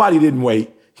 Somebody didn't wait.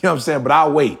 You know what I'm saying? But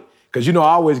I'll wait because I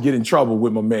always get in trouble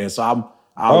with my man. So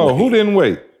I'll wait. Who didn't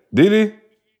wait? Did he?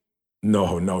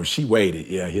 No, she waited.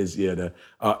 Yeah,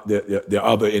 the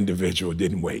other individual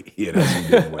didn't wait. Yeah, that's who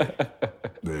didn't wait.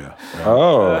 Yeah.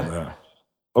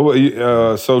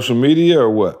 Yeah. Social media or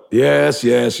what? Yes.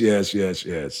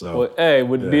 So, well, hey,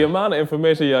 with the amount of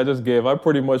information y'all just gave, I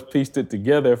pretty much pieced it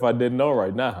together if I didn't know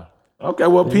right now. Okay,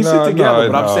 well, piece it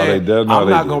together. But I'm saying I'm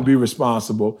not going to be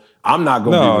responsible. I'm not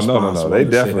going to be responsible. No. They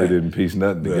definitely didn't piece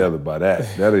nothing together by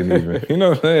that. That ain't even, you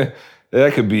know what I'm saying?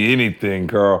 That could be anything,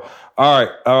 Carl. All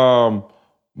right,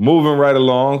 moving right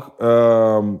along.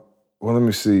 Well, let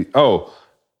me see. So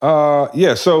I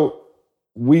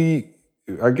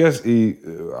guess we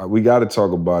got to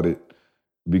talk about it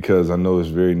because I know it's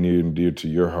very near and dear to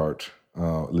your heart,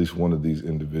 at least one of these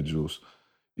individuals.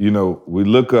 We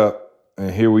look up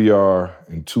and here we are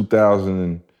in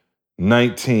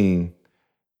 2019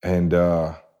 and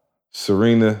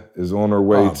Serena is on her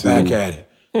way to back at it.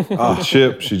 The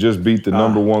chip. She just beat the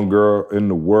number one girl in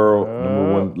the world,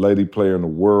 number one lady player in the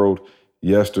world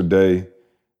yesterday.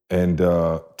 And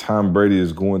Tom Brady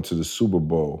is going to the Super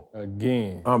Bowl.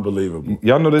 Again. Unbelievable.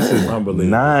 Y'all know this is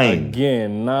unbelievable. 9.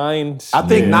 Again, 9. I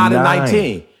think 9 and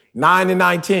 19. 9 and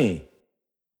 19.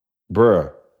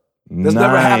 Bruh. This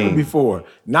never happened before.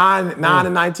 9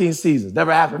 and 19 seasons.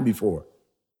 Never happened before.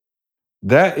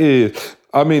 That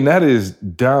is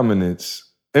dominance.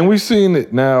 And we've seen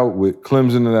it now with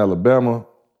Clemson and Alabama.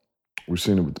 We've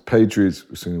seen it with the Patriots.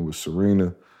 We've seen it with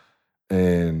Serena.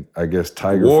 And I guess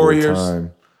Tiger Warriors. for a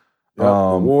time.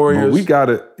 The Warriors. But we got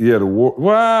it. Yeah, the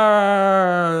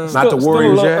Warriors. Not the Warriors still a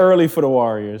little yet? early for the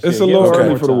Warriors. It's a little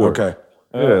early for the Warriors. Okay.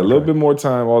 Yeah, a little bit more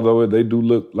time, although they do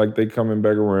look like they coming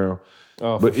back around.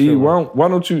 Oh, but sure. why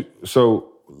don't you? So,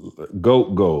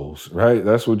 GOAT goals, right?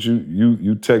 That's what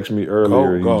you text me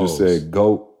earlier. GOAT You just said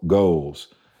GOAT goals,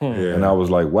 Yeah. and I was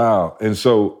like, wow. And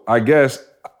so I guess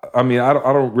I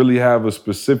don't really have a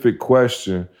specific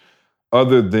question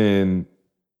other than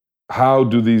how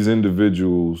do these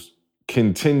individuals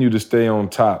continue to stay on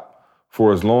top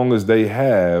for as long as they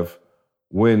have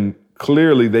when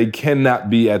clearly they cannot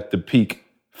be at the peak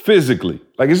physically.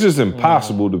 Like, it's just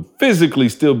impossible to physically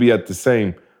still be at the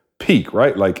same peak,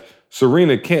 right? Like,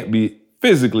 Serena can't be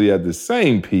physically at the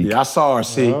same peak. Yeah, I saw her,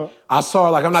 see. I saw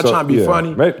her, like, I'm not trying to be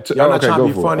funny. I'm not trying to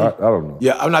be funny. I don't know.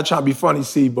 Yeah, I'm not trying to be funny,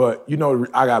 see, but,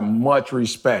 I got much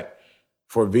respect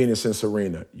for Venus and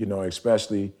Serena,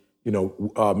 especially,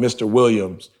 Mr.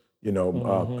 Williams,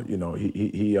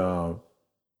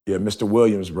 Mr.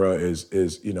 Williams, bro, is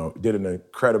did an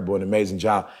incredible and amazing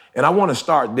job. And I want to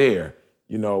start there,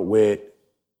 with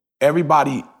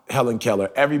everybody, Helen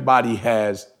Keller, everybody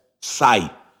has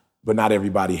sight, but not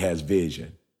everybody has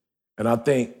vision. And I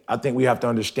think we have to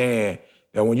understand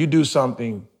that when you do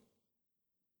something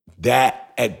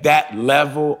that at that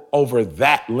level over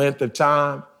that length of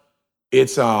time,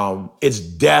 it's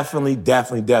definitely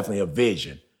a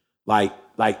vision. Like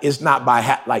it's not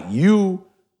by like you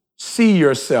see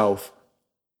yourself,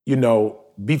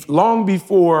 long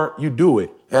before you do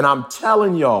it. And I'm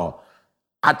telling y'all,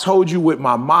 I told you with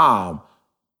my mom,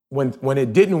 when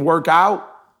it didn't work out,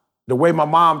 the way my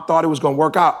mom thought it was going to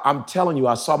work out, I'm telling you,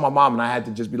 I saw my mom and I had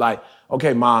to just be like,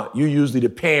 okay, Mom, you're usually the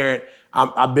parent.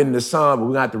 I've been the son, but we're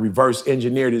going to have to reverse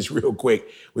engineer this real quick.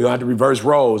 We're going to have to reverse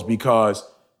roles because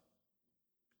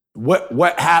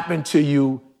what happened to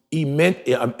you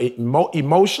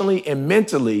emotionally and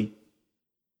mentally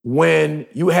when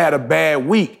you had a bad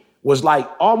week was like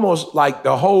almost like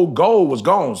the whole goal was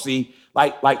gone. See,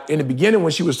 like in the beginning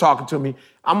when she was talking to me,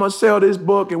 I'm gonna sell this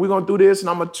book and we're gonna do this and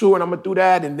I'm gonna tour and I'm gonna do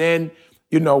that and then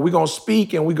we're gonna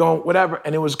speak and we're gonna whatever.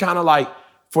 And it was kind of like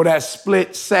for that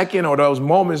split second or those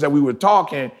moments that we were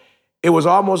talking, it was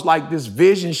almost like this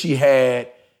vision she had,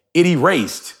 it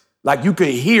erased. Like you could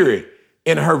hear it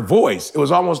in her voice. It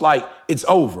was almost like it's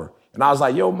over. And I was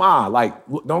like, yo, Ma, like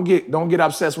don't get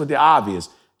obsessed with the obvious.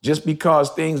 Just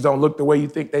because things don't look the way you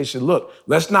think they should look.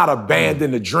 Let's not abandon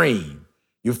the dream.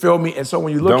 You feel me? And so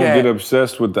when you look don't get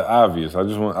obsessed with the obvious. I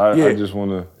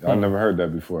never heard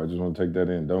that before. I just want to take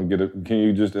that in. Can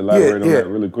you just elaborate on that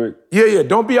really quick? Yeah.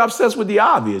 Don't be obsessed with the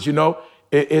obvious.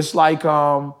 It's like,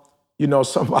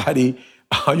 somebody,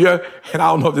 and I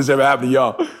don't know if this ever happened to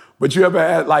y'all, but you ever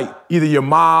had like either your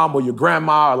mom or your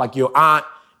grandma or like your aunt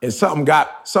and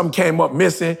something came up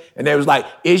missing and they was like,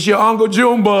 it's your Uncle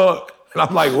Junebug. And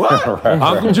I'm like, what?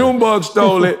 Uncle Junebug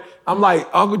stole it. I'm like,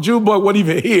 Uncle Junebug wasn't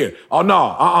even here. Oh, no,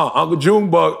 Uncle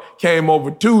Junebug came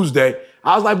over Tuesday.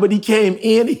 I was like, but he came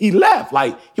in, he left.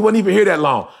 Like, he wasn't even here that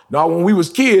long. No, when we was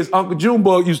kids, Uncle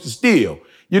Junebug used to steal.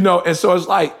 And so it's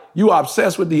like, you are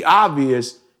obsessed with the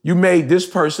obvious. You made this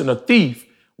person a thief,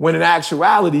 when in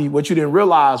actuality, what you didn't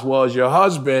realize was your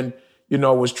husband,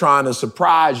 was trying to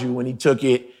surprise you when he took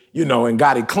it, and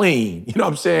got it clean, you know what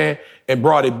I'm saying? And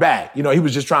brought it back. He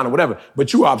was just trying to whatever.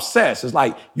 But you are obsessed. It's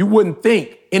like, you wouldn't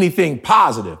think anything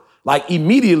positive. Like,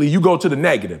 immediately you go to the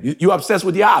negative. You're obsessed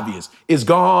with the obvious. It's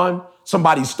gone.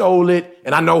 Somebody stole it.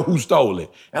 And I know who stole it.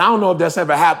 And I don't know if that's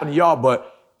ever happened to y'all,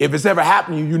 but if it's ever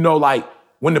happened to you, like,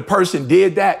 when the person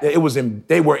did that,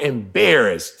 they were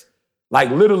embarrassed. Like,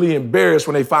 literally embarrassed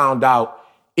when they found out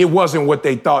it wasn't what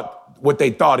they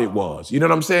thought it was. You know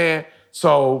what I'm saying?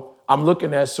 So I'm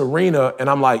looking at Serena and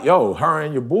I'm like, yo, her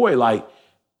and your boy, like,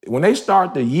 when they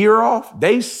start the year off,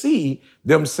 they see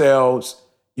themselves,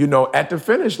 at the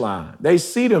finish line. They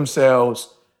see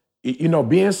themselves,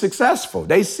 being successful.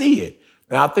 They see it.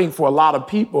 And I think for a lot of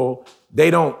people, they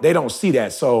don't see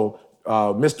that. So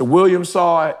Mr. Williams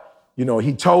saw it.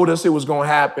 He told us it was going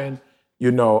to happen.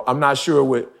 I'm not sure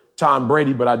with Tom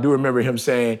Brady, but I do remember him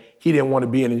saying he didn't want to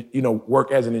be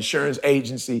work as an insurance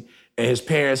agency, and his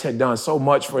parents had done so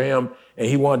much for him, and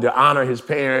he wanted to honor his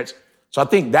parents. So I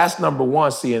think that's number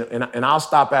one, and I'll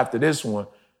stop after this one.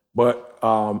 But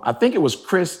I think it was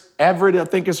Chris Everett, I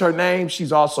think is her name.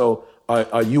 She's also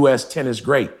a U.S. tennis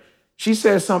great. She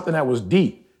said something that was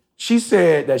deep. She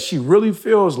said that she really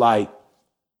feels like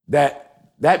that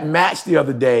match the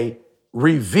other day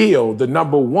revealed the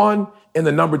number one and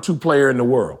the number two player in the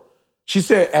world. She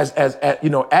said,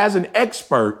 as an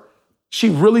expert, she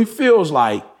really feels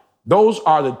like those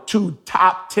are the two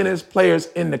top tennis players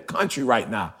in the country right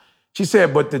now. She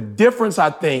said, but the difference,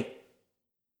 I think,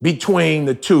 between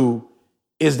the two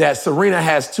is that Serena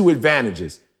has two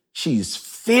advantages. She's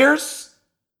fierce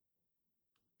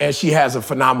and she has a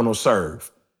phenomenal serve.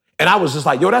 And I was just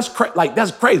like, yo, that's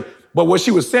crazy. But what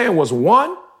she was saying was,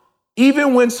 one,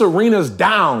 even when Serena's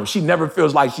down, she never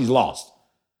feels like she's lost.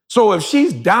 So if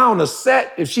she's down a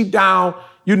set, if she's down,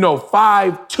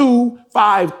 5-2,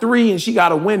 5-3, and she got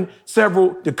to win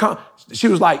several to come,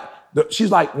 she's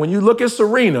like, when you look at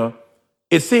Serena,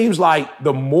 it seems like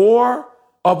the more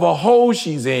of a hole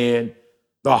she's in,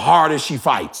 the harder she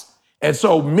fights. And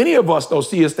so many of us, though,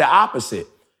 see it's the opposite,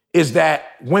 is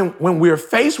that when we're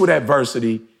faced with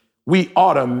adversity, we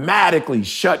automatically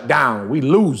shut down. We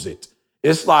lose it.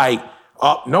 It's like,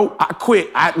 no, I quit.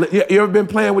 You ever been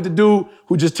playing with the dude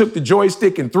who just took the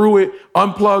joystick and threw it,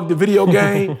 unplugged the video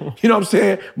game? You know what I'm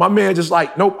saying? My man just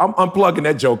like, nope, I'm unplugging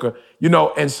that joker.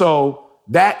 And so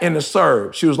that in the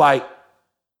serve, she was like,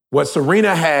 what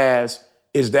Serena has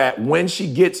is that when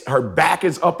she gets, her back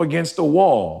is up against the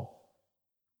wall,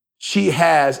 she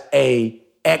has a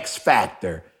X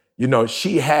factor.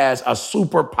 She has a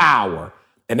superpower,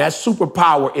 and that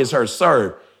superpower is her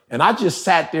serve. And I just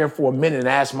sat there for a minute and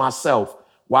asked myself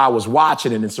while I was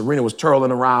watching it and Serena was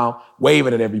twirling around,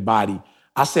 waving at everybody.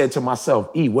 I said to myself,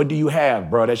 E, what do you have,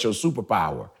 bro? That's your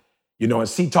superpower. And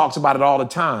C talks about it all the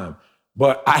time.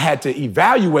 But I had to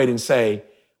evaluate and say,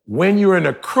 when you're in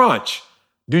a crunch,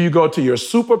 do you go to your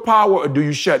superpower or do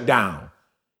you shut down?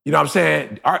 You know what I'm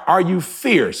saying? Are you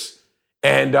fierce?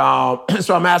 And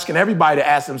so I'm asking everybody to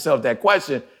ask themselves that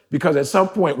question, because at some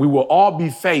point we will all be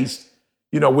faced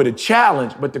with a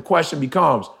challenge, but the question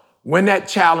becomes, when that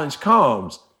challenge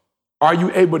comes, are you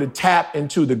able to tap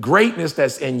into the greatness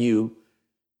that's in you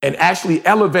and actually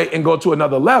elevate and go to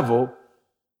another level?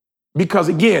 Because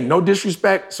again, no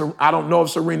disrespect, I don't know if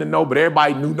Serena know, but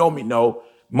everybody who know me know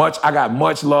much. I got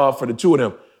much love for the two of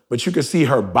them, but you can see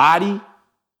her body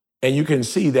and you can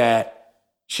see that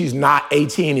she's not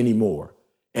 18 anymore.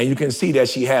 And you can see that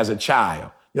she has a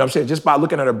child. You know what I'm saying? Just by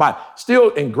looking at her body.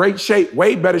 Still in great shape,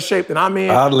 way better shape than I'm in.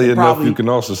 Oddly enough, you can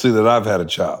also see that I've had a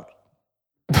child.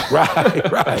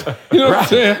 Right. You know what I'm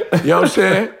saying? You know what I'm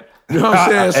saying? You know what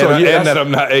I'm saying? And that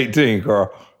I'm not 18,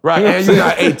 Carl. Right, and you're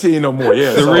not 18 no more.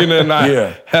 Yeah. Serena and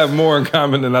I have more in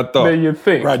common than I thought. Than you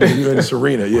think. Right, you and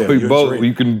Serena, yeah.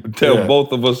 You can tell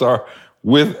both of us are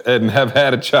with and have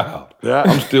had a child. Yeah.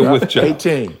 I'm still with child.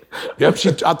 18. Yep,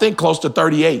 I think close to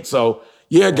 38. So,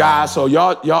 yeah, guys, so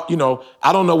y'all,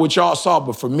 I don't know what y'all saw,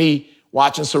 but for me,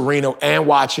 watching Serena and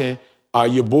watching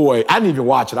your boy, I didn't even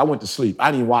watch it. I went to sleep.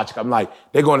 I didn't even watch it. I'm like,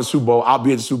 they're going to the Super Bowl. I'll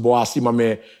be at the Super Bowl. I'll see my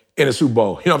man in the Super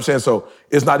Bowl. You know what I'm saying? So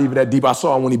it's not even that deep. I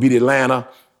saw him when he beat Atlanta.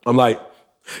 I'm like,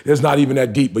 it's not even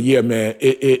that deep. But yeah, man,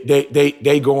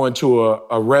 they go into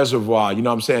a reservoir. You know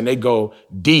what I'm saying? They go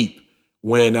deep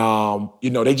when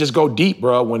they just go deep,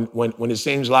 bro. When it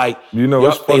seems like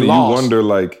it's funny. You wonder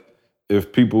like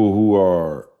if people who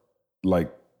are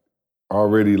like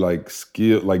already like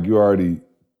skilled, like you're already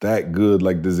that good.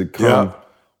 Like, does it come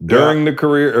during the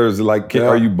career, or is it like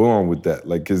are you born with that?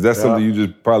 Like, because that's something you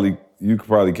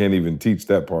probably can't even teach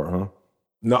that part, huh?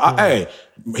 No,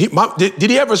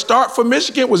 did he ever start for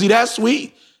Michigan? Was he that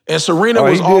sweet? And Serena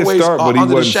was always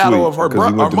under the shadow of her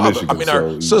mother.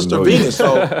 Her sister Venus.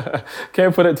 So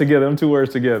can't put it together. Them two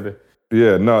words together.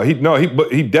 Yeah,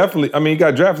 but he definitely. I mean, he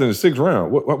got drafted in the 6th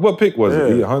round. What pick was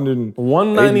it? He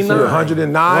 199,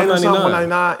 109 or something.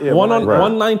 199. Yeah,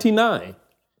 199.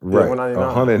 Right,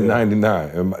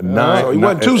 199. So he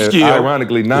wasn't too skilled.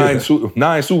 Ironically, nine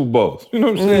Super Bowls. You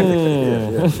know what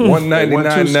I'm saying?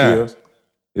 199 now.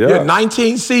 Yeah,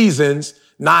 19 seasons,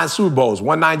 9 Super Bowls,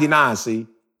 199. See.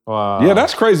 Wow. Yeah,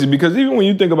 that's crazy because even when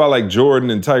you think about like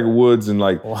Jordan and Tiger Woods and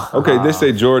like, okay, they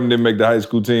say Jordan didn't make the high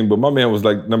school team, but my man was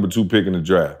like number 2 pick in the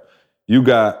draft. You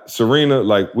got Serena,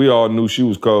 like we all knew she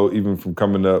was cold even from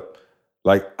coming up.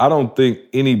 Like, I don't think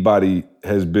anybody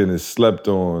has been as slept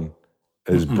on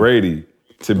as Brady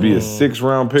to be a 6th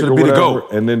round pick or whatever.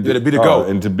 GOAT. And then to be the GOAT.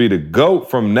 And to be the GOAT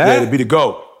from that. Yeah, to be the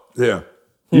GOAT. Yeah.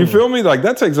 You feel me? Like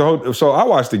that takes a whole. So I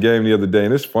watched the game the other day,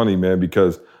 and it's funny, man,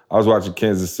 because I was watching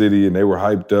Kansas City, and they were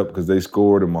hyped up because they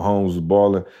scored, and Mahomes was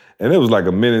balling, and it was like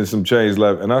a minute and some change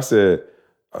left, and I said,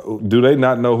 "Do they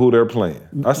not know who they're playing?"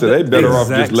 I said, "They better off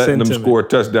just letting them score a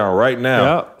touchdown right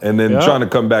now, and then trying to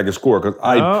come back and score." Because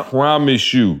I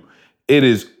promise you, it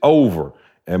is over.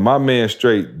 And my man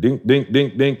straight dink, dink,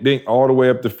 dink, dink, dink, all the way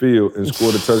up the field and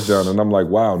scored a touchdown, and I'm like,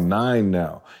 "Wow, 9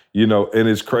 now," And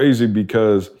it's crazy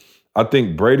because I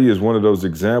think Brady is one of those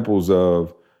examples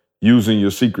of using your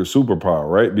secret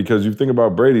superpower, right? Because you think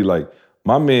about Brady, like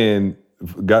my man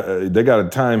they got to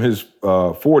time his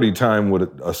 40 time with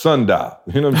a sundial.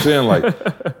 You know what I'm saying?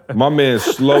 Like my man's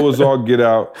slow as all get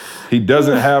out. He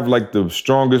doesn't have like the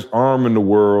strongest arm in the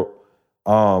world,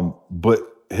 but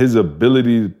his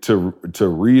ability to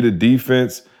read a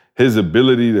defense, his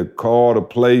ability to call the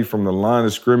play from the line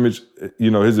of scrimmage,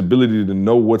 his ability to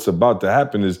know what's about to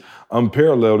happen is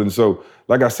unparalleled. And so,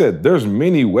 like I said, there's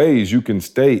many ways you can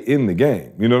stay in the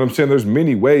game. You know what I'm saying? There's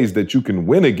many ways that you can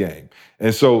win a game.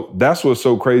 And so that's what's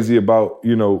so crazy about,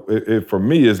 it for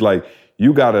me is like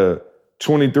you got a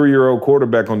 23-year-old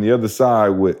quarterback on the other side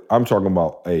with, I'm talking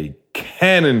about a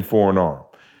cannon for an arm.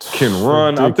 Can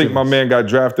run. Ridiculous. I think my man got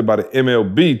drafted by the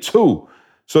MLB too.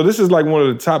 So this is like one of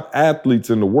the top athletes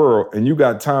in the world, and you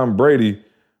got Tom Brady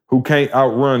who can't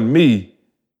outrun me,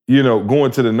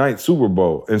 going to the 9th Super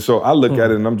Bowl. And so I look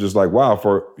at it and I'm just like, wow,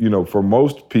 for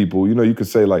most people, you could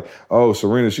say like, oh,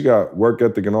 Serena, she got work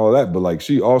ethic and all of that, but like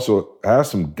she also has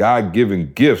some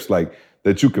God-given gifts like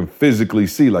that you can physically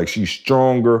see, like she's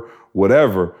stronger,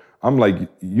 whatever. I'm like,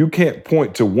 you can't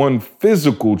point to one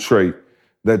physical trait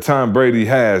that Tom Brady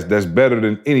has that's better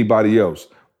than anybody else.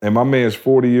 And my man's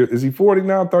 40 years. Is he 40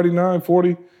 now, 39,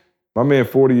 40? My man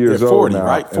 40 years 40, old now.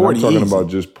 Right? 40 and I'm talking easy. about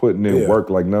just putting in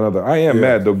work like none other. I am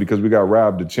mad, though, because we got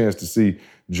robbed the chance to see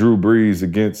Drew Brees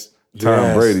against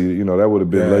Tom Brady. That would have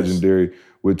been legendary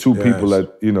with two people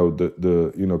at, well,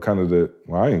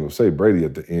 I ain't going to say Brady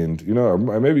at the end,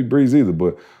 maybe Brees either,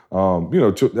 but,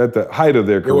 at the height of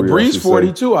their career. Well, Brees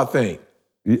 42, I think.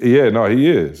 Yeah, no, he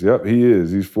is. Yep, he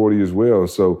is. He's 40 as well.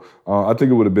 So I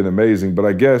think it would have been amazing. But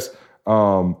I guess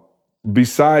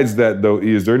besides that, though,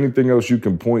 is there anything else you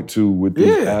can point to with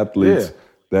these athletes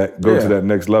that go to that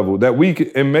next level that we can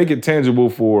and make it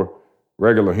tangible for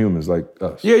regular humans like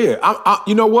us? Yeah.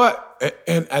 You know what?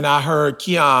 And I heard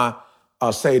Keon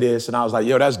say this, and I was like,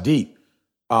 yo, that's deep.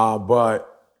 But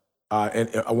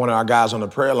one of our guys on the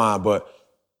prayer line, but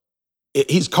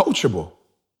he's coachable,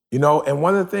 And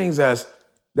one of the things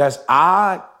that's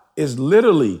odd is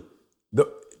literally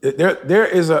there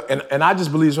is and I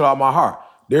just believe this with all my heart.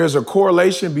 There's a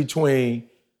correlation between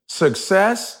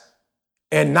success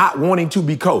and not wanting to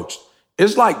be coached.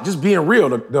 It's like just being real.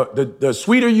 The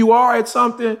sweeter you are at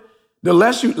something, the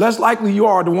less likely you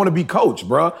are to want to be coached,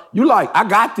 bro. You like, I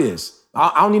got this.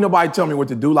 I don't need nobody to tell me what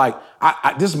to do. Like,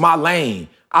 this is my lane.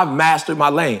 I've mastered my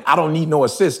lane. I don't need no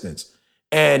assistance.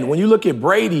 And when you look at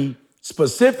Brady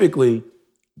specifically,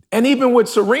 and even with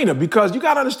Serena, because you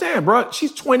got to understand, bro,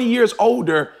 she's 20 years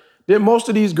older than most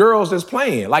of these girls that's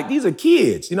playing. Like, these are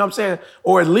kids, you know what I'm saying?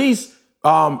 Or at least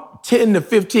 10 to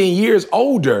 15 years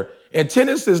older. And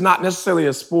tennis is not necessarily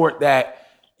a sport that,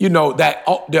 that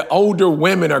the older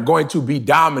women are going to be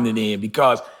dominant in,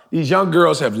 because these young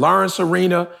girls have learned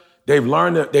Serena. They've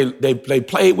learned that they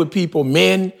played with people,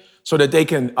 men, so that they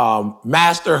can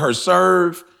master her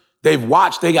serve. They've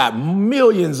watched, they got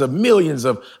millions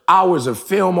of hours of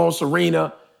film on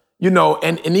Serena,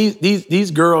 and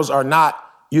these girls are not,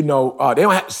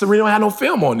 Serena don't have no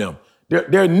film on them.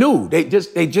 They're new. They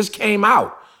just came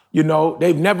out.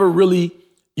 They've never really,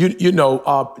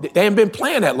 they haven't been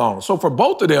playing that long. So for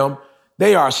both of them,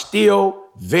 they are still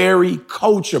very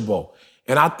coachable.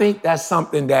 And I think that's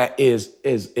something that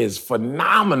is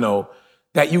phenomenal,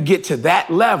 that you get to that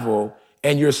level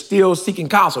and you're still seeking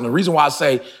counsel. And the reason why I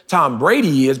say Tom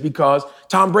Brady is because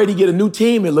Tom Brady get a new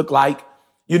team, it looked like,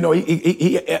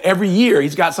 he every year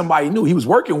he's got somebody new. He was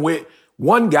working with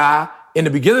one guy in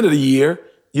the beginning of the year,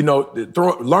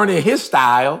 learning his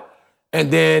style.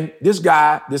 And then this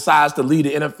guy decides to lead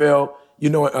the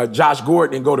NFL, Josh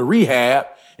Gordon, and go to rehab.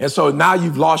 And so now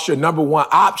you've lost your number one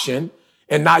option.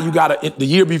 And now you got the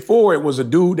year before it was a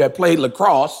dude that played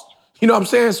lacrosse. You know what I'm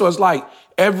saying? So it's like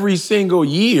every single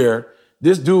year,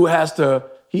 this dude has to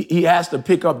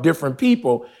pick up different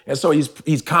people. And so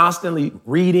he's constantly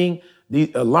reading,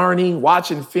 learning,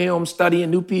 watching film, studying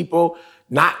new people,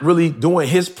 not really doing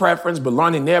his preference, but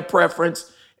learning their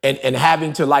preference and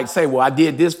having to say, well, I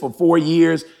did this for 4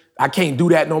 years. I can't do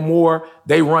that no more.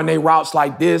 They run their routes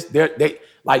like this.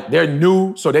 They're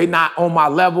new, so they not on my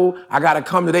level. I got to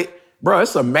come to Bro,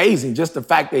 it's amazing just the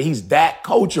fact that he's that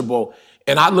coachable.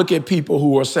 And I look at people who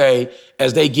will say,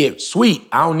 as they get sweet,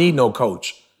 I don't need no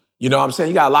coach. You know what I'm saying?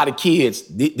 You got a lot of kids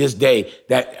this day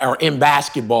that are in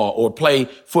basketball or play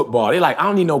football. They're like, I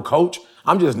don't need no coach.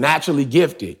 I'm just naturally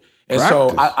gifted. And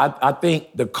so I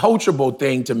think the coachable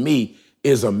thing to me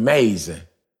is amazing.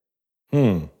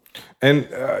 And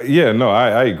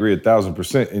I agree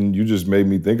 1,000%. And you just made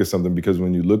me think of something, because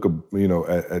when you look,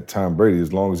 at Tom Brady,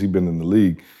 as long as he's been in the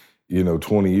league,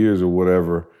 20 years or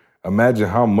whatever, imagine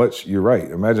how much, you're right,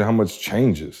 imagine how much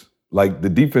changes. Like the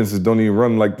defenses don't even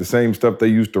run like the same stuff they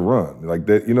used to run. Like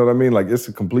that, you know what I mean? Like it's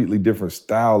a completely different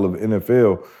style of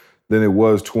NFL than it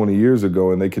was 20 years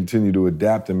ago, and they continue to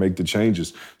adapt and make the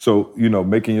changes. So,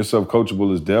 making yourself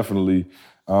coachable is definitely,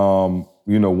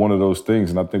 one of those things.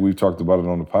 And I think we've talked about it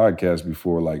on the podcast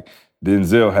before. Like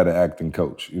Denzel had an acting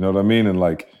coach, you know what I mean? And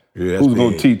who's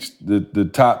going to teach the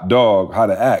top dog how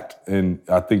to act? And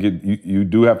I think you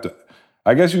do have to,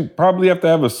 I guess you probably have to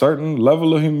have a certain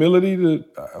level of humility to,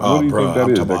 what do you think that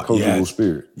is, that coachable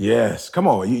spirit? Yes, come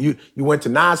on. You went to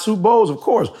 9 Super Bowls, of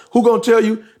course. Who going to tell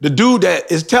you? The dude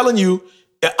that is telling you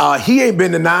he ain't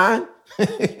been to 9.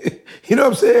 You know what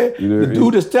I'm saying? The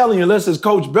dude is telling you, unless it's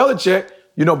Coach Belichick,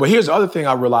 but here's the other thing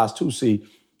I realized too, see,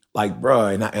 bro,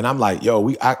 and I'm like,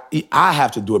 yo, I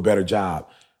have to do a better job.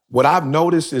 What I've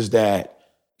noticed is that,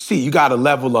 you got a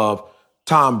level of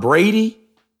Tom Brady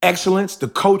excellence, the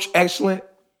coach excellent,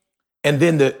 and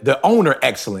then the owner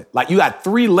excellent. Like you got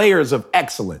 3 layers of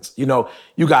excellence. You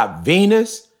got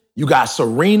Venus, you got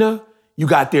Serena, you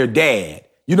got their dad.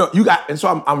 And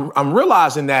so I'm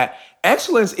realizing that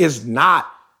excellence is not,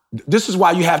 this is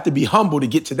why you have to be humble to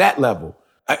get to that level.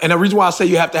 And the reason why I say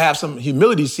you have to have some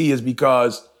humility, is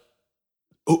because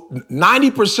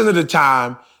 90% of the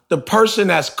time, the person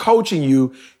that's coaching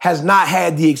you has not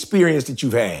had the experience that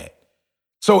you've had.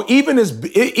 So even if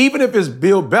it's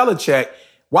Bill Belichick,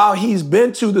 while he's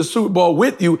been to the Super Bowl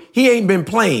with you, he ain't been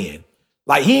playing.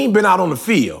 Like he ain't been out on the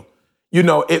field.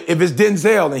 If it's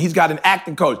Denzel and he's got an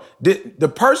acting coach,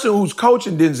 the person who's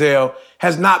coaching Denzel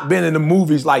has not been in the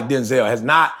movies like Denzel, has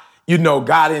not,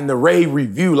 got in the rave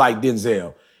review like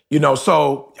Denzel.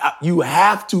 So you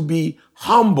have to be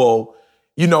humble.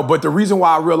 But the reason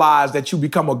why I realized that you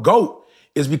become a GOAT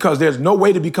is because there's no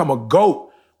way to become a GOAT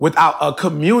without a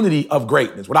community of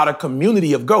greatness, without a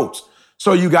community of GOATs.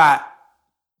 So you got,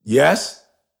 yes,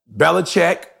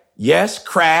 Belichick, yes,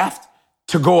 Kraft,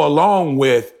 to go along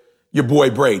with your boy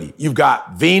Brady. You've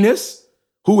got Venus,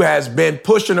 who has been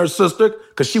pushing her sister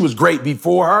because she was great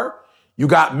before her. You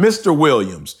got Mr.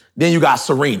 Williams. Then you got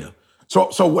Serena.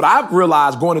 So what I've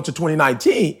realized going into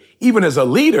 2019, even as a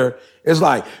leader, is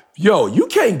like, yo, you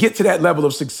can't get to that level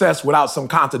of success without some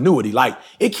continuity. Like,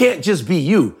 it can't just be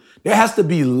you. There has to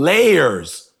be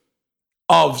layers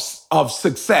of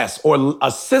success, or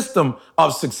a system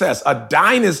of success, a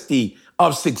dynasty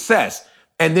of success.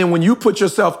 And then when you put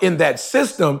yourself in that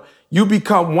system, you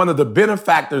become one of the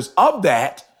benefactors of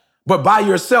that. But by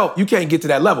yourself, you can't get to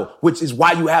that level, which is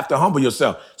why you have to humble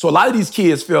yourself. So a lot of these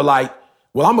kids feel like,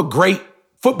 well, I'm a great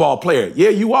football player. Yeah,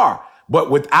 you are. But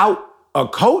without a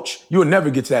coach, you'll never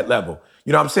get to that level.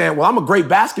 You know what I'm saying? Well, I'm a great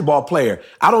basketball player.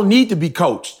 I don't need to be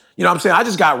coached. You know what I'm saying? I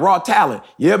just got raw talent.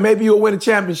 Yeah, maybe you'll win a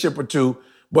championship or 2,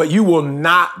 but you will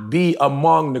not be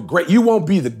among the great. You won't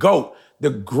be the GOAT, the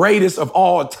greatest of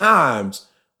all times,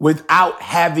 without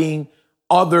having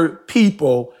other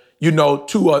people,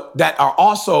 that are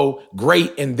also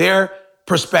great in their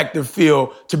perspective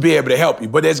field to be able to help you.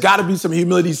 But there's got to be some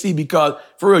humility, see, because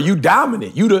for real, you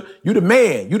dominant. You the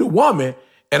man, you the woman,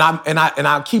 and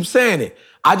I keep saying it.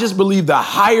 I just believe the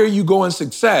higher you go in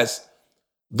success,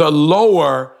 the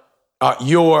lower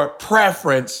your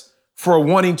preference for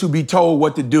wanting to be told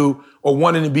what to do or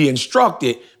wanting to be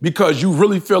instructed, because you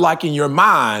really feel like in your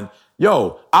mind,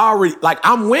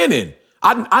 I'm winning.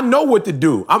 I know what to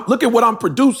do. Look at what I'm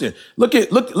producing. Look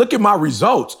at my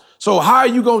results. So how are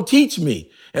you going to teach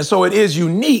me? And so it is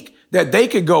unique that they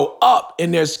could go up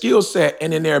in their skill set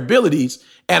and in their abilities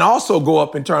and also go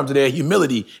up in terms of their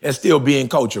humility and still being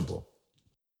coachable.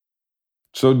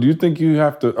 So do you think you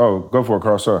have to, go for it,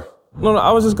 Carl, sorry. No,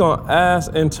 I was just going to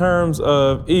ask in terms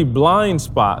of blind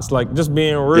spots, like just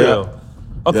being real. Yeah.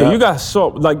 Okay, you got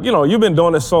you've been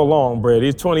doing this so long,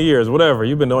 Brady, 20 years, whatever.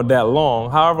 You've been doing that long,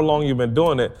 however long you've been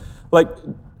doing it. Like,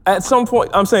 at some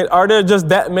point, I'm saying, are there just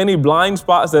that many blind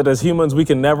spots that as humans we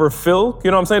can never fill?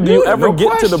 You know what I'm saying? Do you ever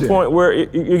get to the point where,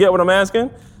 you get what I'm asking?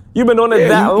 You've been doing it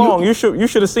that long. You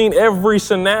should have seen every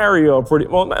scenario pretty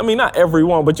well. I mean, not every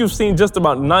one, but you've seen just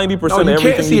about 90% of everything. You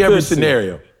can't see every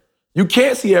scenario. You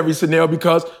can't see every scenario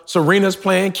because Serena's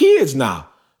playing kids now.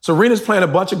 Serena's playing a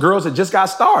bunch of girls that just got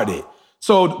started.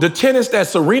 So the tennis that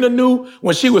Serena knew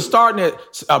when she was starting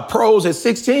at pros at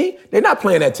 16, they're not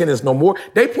playing that tennis no more.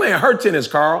 They playing her tennis,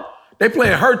 Carl. They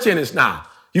playing her tennis now.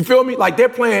 You feel me? Like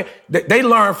they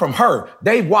learned from her.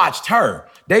 They watched her.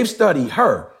 They've studied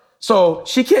her. So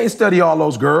she can't study all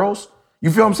those girls.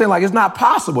 You feel what I'm saying? Like, it's not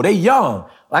possible. They young.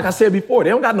 Like I said before, they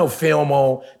don't got no film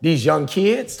on these young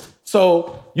kids.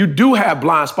 So you do have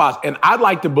blind spots. And I'd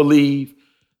like to believe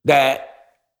that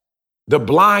the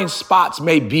blind spots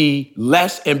may be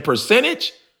less in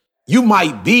percentage. You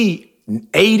might be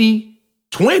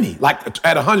 80-20, like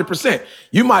at 100%.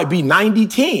 You might be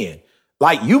 90-10.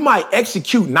 Like, you might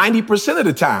execute 90% of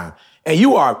the time. And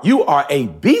you are a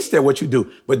beast at what you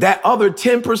do. But that other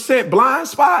 10% blind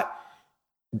spot,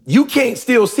 you can't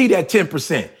still see that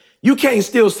 10%. You can't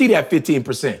still see that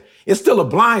 15%. It's still a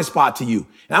blind spot to you.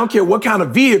 And I don't care what kind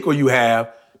of vehicle you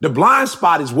have, the blind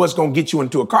spot is what's going to get you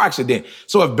into a car accident.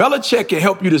 So if Belichick can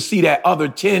help you to see that other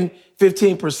 10,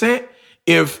 15%,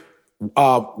 if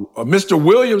Mr.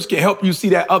 Williams can help you see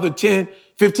that other 10,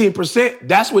 15%,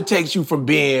 that's what takes you from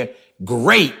being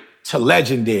great to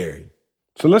legendary.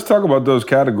 So let's talk about those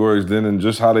categories then and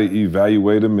just how they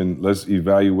evaluate them, and let's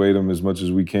evaluate them as much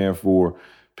as we can for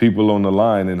people on the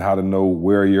line and how to know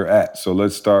where you're at. So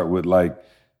let's start with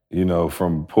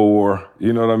from poor,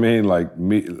 you know what I mean? Like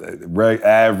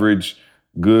average,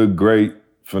 good, great,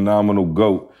 phenomenal,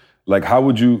 GOAT. Like, how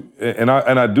would you, and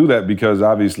I do that because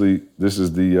obviously this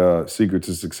is the Secret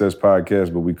to Success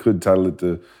podcast, but we could title it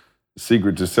the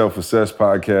Secret to Self-Assess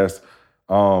podcast.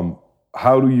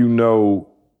 How do you know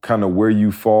kind of where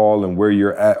you fall and where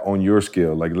you're at on your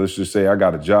scale? Like, let's just say I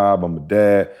got a job, I'm a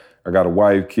dad, I got a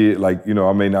wife, kid. Like,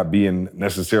 I may not be in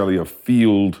necessarily a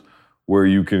field where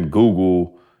you can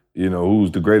Google, who's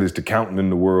the greatest accountant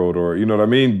in the world, or, you know what I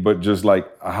mean? But just like,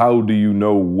 how do you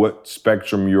know what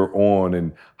spectrum you're on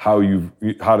and how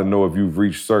to know if you've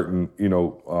reached certain,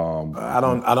 I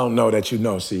don't know that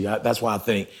see. That's why I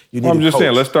think you need I'm just coach.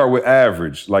 saying, let's start with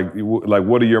average. Like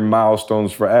what are your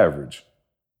milestones for average?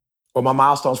 Well, my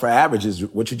milestones for average is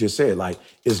what you just said, like,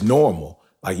 it's normal.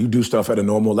 Like, you do stuff at a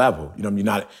normal level.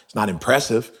 It's not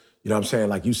impressive. You know what I'm saying?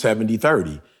 Like, you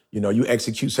 70-30. You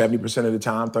execute 70% of the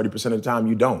time, 30% of the time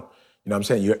you don't. You know what I'm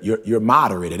saying? You're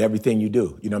moderate at everything you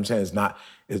do. You know what I'm saying?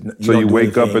 So you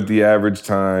wake up at the average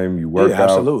time, you work out.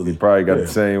 Absolutely. You probably got the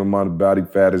same amount of body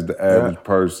fat as the average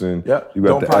person. Yeah. You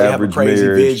got the average have a crazy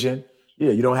marriage. vision.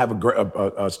 Yeah, you don't have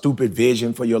a stupid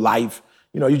vision for your life.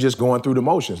 You're just going through the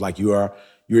motions. Like, you're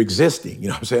existing. You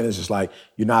know what I'm saying? It's just like,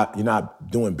 you're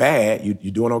not doing bad.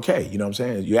 You're doing okay. You know what I'm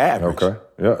saying? You're average. Okay.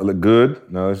 Yeah, look good.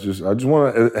 No, I just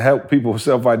want to help people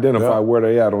self-identify where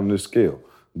they at on this scale.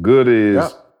 Good is... Yeah.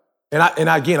 And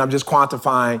again, I'm just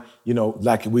quantifying,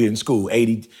 like we're in school,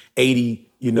 80, 80,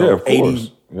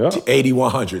 80,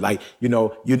 100. Like, you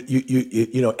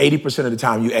 80% of the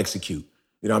time you execute.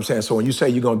 You know what I'm saying? So when you say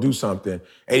you're going to do something,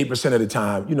 80% of the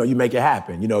time, you make it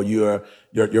happen.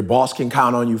 Your boss can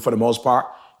count on you for the most part.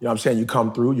 You know what I'm saying? You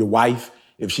come through. Your wife,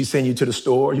 if she send you to the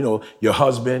store, your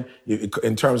husband,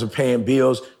 in terms of paying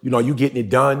bills, you getting it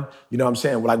done. You know what I'm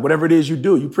saying? Like, whatever it is you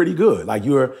do, you're pretty good. Like,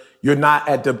 you're not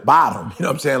at the bottom. You know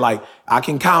what I'm saying? Like, I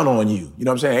can count on you. You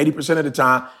know what I'm saying? 80% of the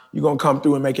time, you're going to come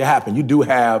through and make it happen. You do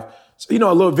have, a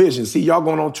little vision. See, y'all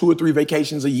going on 2 or 3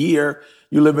 vacations a year.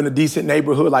 You live in a decent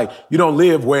neighborhood. Like, you don't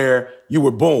live where you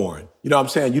were born. You know what I'm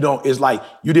saying? It's like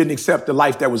you didn't accept the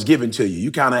life that was given to you.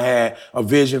 You kind of had a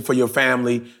vision for your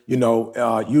family. You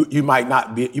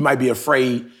might be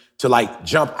afraid to like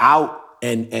jump out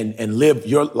and live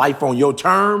your life on your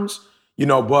terms,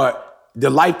 but the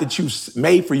life that you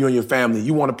made for you and your family,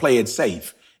 you want to play it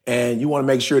safe. And you want to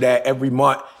make sure that every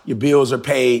month your bills are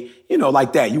paid,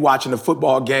 like that. You watching a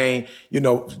football game,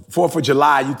 4th of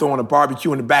July, you throwing a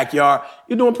barbecue in the backyard.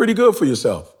 You're doing pretty good for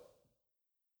yourself.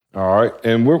 All right.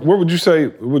 And where would you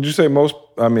say most,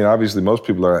 obviously most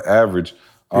people are average.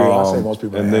 Yeah, I say most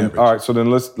people are average. All right, so then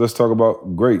let's talk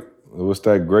about great. What's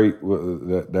that great,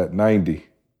 that 90?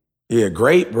 Yeah,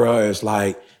 great, bro. It's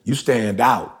like you stand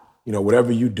out.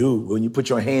 Whatever you do, when you put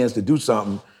your hands to do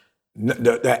something,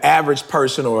 the average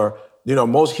person or,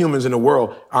 most humans in the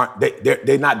world,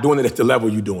 they're not doing it at the level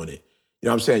you're doing it. You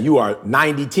know what I'm saying? You are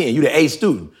 90-10. You're the A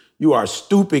student. You are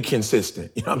stupid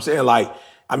consistent. You know what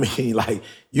I'm saying?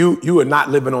 You are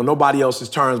not living on nobody else's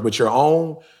terms but your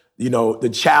own. The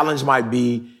challenge might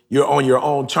be you're on your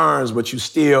own terms, but you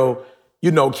still,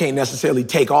 can't necessarily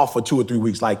take off for 2 or 3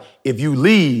 weeks. Like if you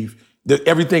leave,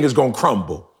 everything is going to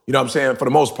crumble. You know what I'm saying? For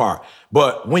the most part.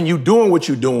 But when you're doing what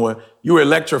you're doing, you're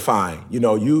electrifying. You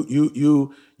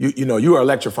are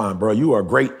electrifying, bro. You are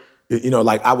great.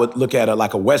 Like I would look at it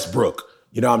like a Westbrook.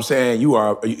 You know what I'm saying? You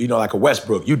are, like a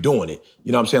Westbrook. You doing it.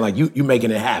 You know what I'm saying? Like you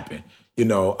making it happen.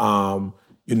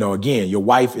 Again, your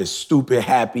wife is stupid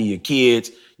happy. Your kids,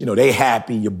 they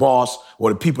happy. Your boss or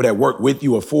the people that work with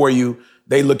you or for you,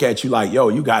 they look at you like, yo,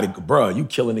 you got it, bro. You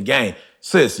killing the game.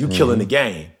 Sis, you killing the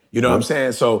game. You know what I'm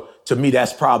saying? So to me,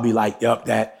 that's probably like,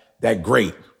 that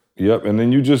great. Yep. And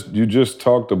then you just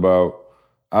talked about,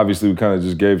 obviously we kind of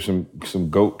just gave some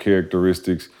GOAT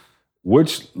characteristics.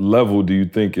 Which level do you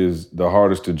think is the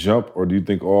hardest to jump, or do you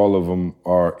think all of them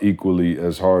are equally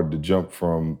as hard to jump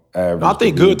from average? No, I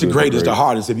think good to great is the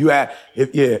hardest. If you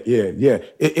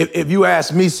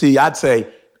ask me, see, I'd say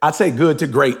good to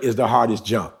great is the hardest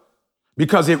jump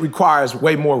because it requires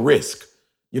way more risk.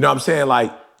 You know what I'm saying?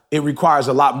 Like it requires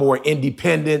a lot more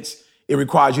independence. It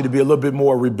requires you to be a little bit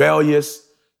more rebellious.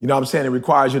 You know what I'm saying? It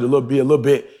requires you to be a little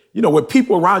bit, what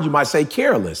people around you might say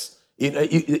careless. You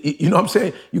know what I'm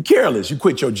saying? You careless. You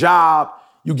quit your job.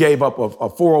 You gave up a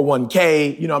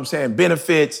 401k, you know what I'm saying?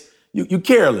 Benefits. You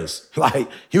careless. Like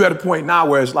you at a point now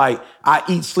where it's like, I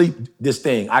eat, sleep this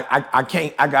thing.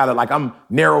 I'm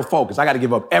narrow focused. I got to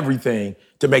give up everything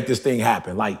to make this thing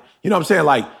happen. Like, you know what I'm saying?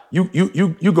 Like you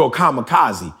go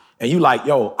kamikaze and you like,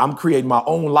 yo, I'm creating my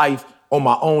own life on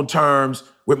my own terms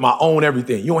with my own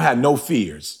everything. You don't have no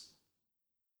fears.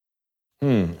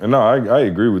 And no, I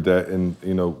agree with that. And,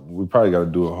 we probably got to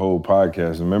do a whole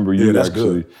podcast. Remember, you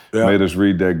actually made us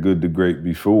read that Good to Great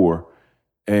before.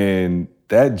 And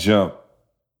that jump,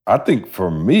 I think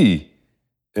for me,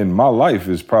 in my life,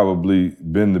 has probably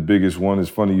been the biggest one. It's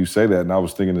funny you say that. And I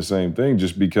was thinking the same thing,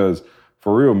 just because,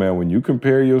 for real, man, when you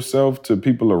compare yourself to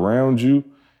people around you,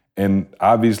 and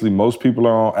obviously most people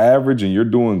are on average and you're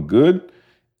doing good,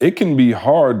 it can be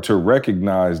hard to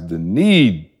recognize the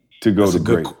need to go to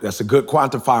great. That's a good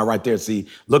quantifier right there. See,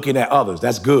 looking at others,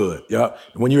 that's good. Yeah.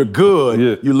 When you're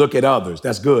good, you look at others.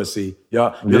 That's good. See,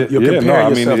 you're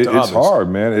comparing yourself to others. It's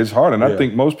hard, man. It's hard, and I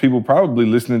think most people probably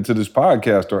listening to this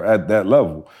podcast are at that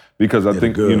level because I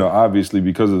think obviously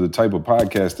because of the type of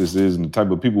podcast this is and the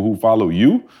type of people who follow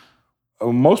you,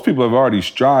 most people have already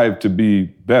strived to be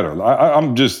better.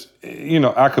 I'm just,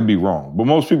 I could be wrong, but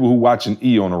most people who watching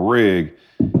E on a reg,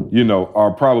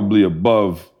 are probably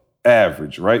above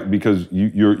average, right? Because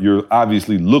you're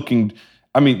obviously looking,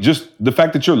 just the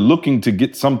fact that you're looking to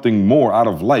get something more out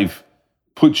of life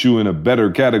puts you in a better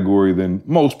category than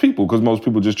most people, because most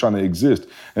people just trying to exist.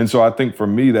 And so I think for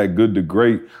me, that Good to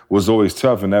Great was always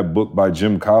tough. And that book by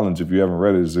Jim Collins, if you haven't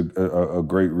read it, is a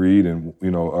great read, and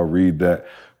a read that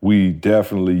we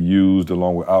definitely used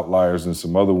along with Outliers and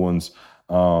some other ones,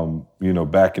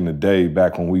 back in the day,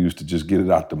 back when we used to just get it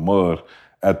out the mud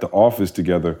at the office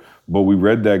together. But we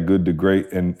read that Good to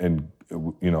Great, and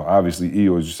obviously, E,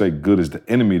 as you say, good is the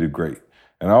enemy to great.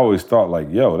 And I always thought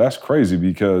like, yo, that's crazy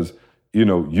because,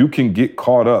 you can get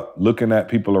caught up looking at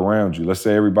people around you. Let's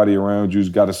say everybody around you's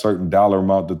got a certain dollar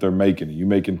amount that they're making, and you're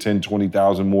making 10,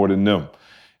 20,000 more than them.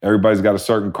 Everybody's got a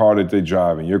certain car that they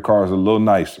drive, and your car is a little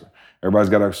nicer. Everybody's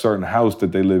got a certain house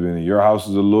that they live in, and your house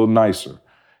is a little nicer.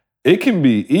 It can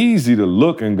be easy to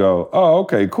look and go, oh,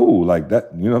 okay, cool. Like that,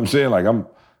 you know what I'm saying? Like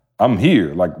I'm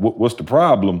here. Like what's the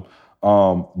problem?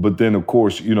 But then of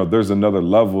course, there's another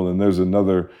level and there's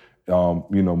another,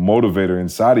 motivator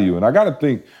inside of you. And I got to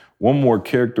think one more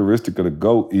characteristic of the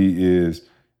GOAT is,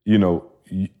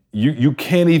 you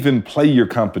can't even play your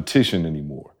competition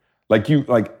anymore.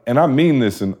 And I mean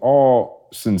this in all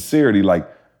sincerity, like,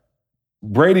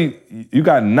 Brady, you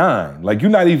got 9. Like, you're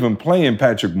not even playing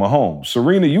Patrick Mahomes.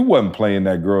 Serena, you wasn't playing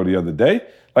that girl the other day.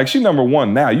 Like, she number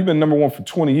 1 now. You've been number 1 for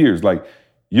 20 years.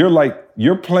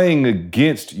 You're playing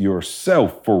against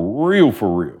yourself for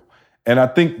real. And I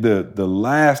think the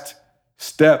last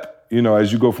step,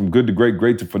 as you go from good to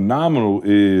great to phenomenal,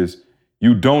 is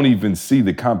you don't even see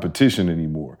the competition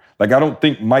anymore. Like, I don't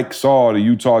think Mike saw the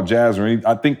Utah Jazz or anything.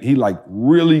 I think he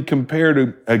really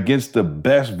compared against the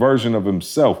best version of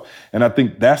himself. And I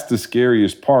think that's the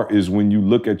scariest part, is when you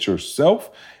look at yourself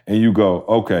and you go,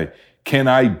 okay, can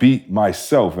I beat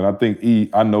myself? And I think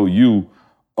I know you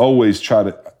always try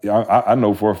to, I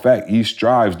know for a fact, he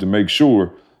strives to make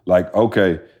sure,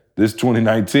 okay, this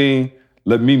 2019,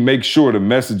 let me make sure the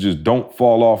messages don't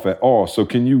fall off at all. So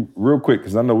can you, real quick,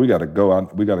 because I know we got to go,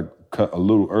 we got to cut a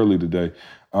little early today,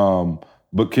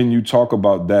 but can you talk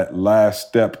about that last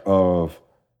step of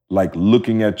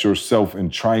looking at yourself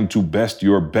and trying to best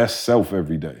your best self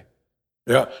every day?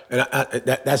 Yeah, and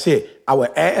that's it. I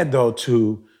would add, though,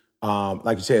 to,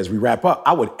 like you said, as we wrap up,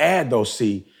 I would add, though,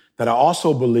 C, that I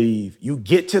also believe you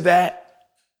get to that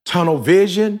tunnel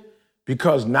vision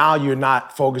because now you're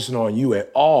not focusing on you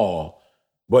at all,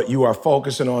 but you are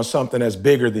focusing on something that's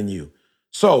bigger than you.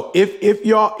 So if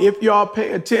y'all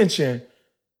pay attention,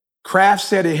 Kraft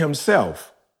said it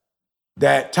himself,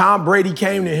 that Tom Brady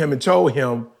came to him and told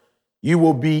him, you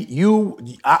will be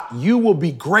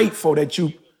grateful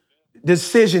that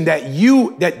decision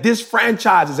that this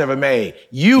franchise has ever made.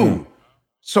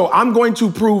 So I'm going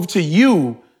to prove to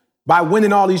you by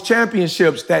winning all these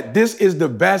championships that this is the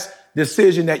best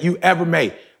decision that you ever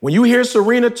made. When you hear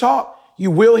Serena talk, you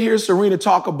will hear Serena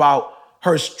talk about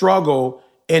her struggle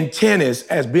in tennis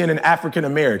as being an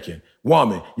African-American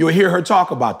woman. You'll hear her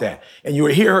talk about that. And you'll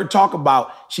hear her talk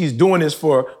about she's doing this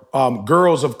for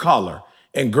girls of color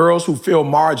and girls who feel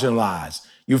marginalized.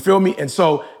 You feel me? And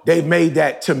so they've made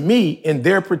that, to me, in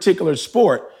their particular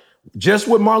sport, just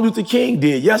what Martin Luther King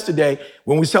did yesterday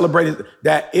when we celebrated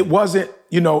that it wasn't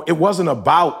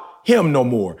about him no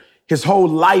more. His whole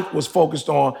life was focused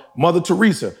on Mother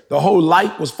Teresa. The whole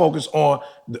life was focused on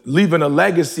leaving a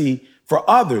legacy for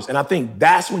others. And I think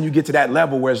that's when you get to that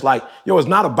level where it's it's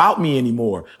not about me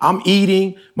anymore. I'm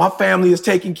eating, my family is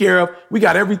taken care of. We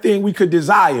got everything we could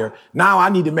desire. Now I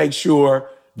need to make sure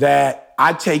that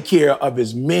I take care of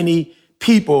as many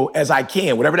people as I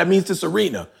can, whatever that means to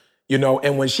Serena,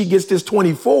 and when she gets this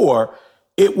 24,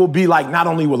 it will be not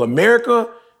only will America,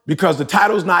 because the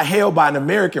title's not held by an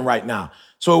American right now.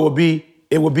 So it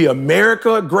would be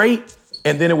America great,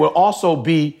 and then it will also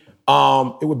be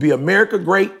America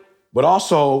great, but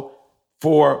also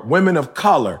for women of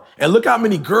color. And look how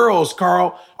many girls,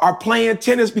 Carl, are playing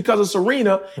tennis because of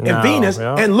Serena and Venus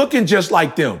and looking just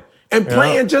like them and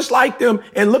playing just like them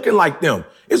and looking like them.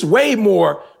 It's way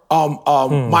more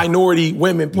minority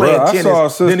women playing tennis than it was. I saw a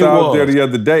sister out there the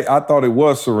other day. I thought it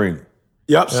was Serena.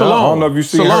 Yep, Salone. I don't know if you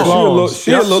see her.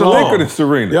 She a little thicker than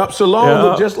Serena. Yep, Salone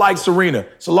looked just like Serena.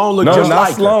 Salone looked just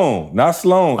like her. Not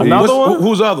Sloane. Another one?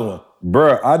 Who's the other one?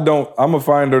 Bruh, I'm going to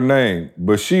find her name.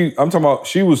 But I'm talking about,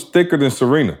 she was thicker than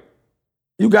Serena.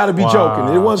 You got to be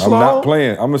joking. It wasn't Sloane? I'm not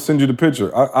playing. I'm going to send you the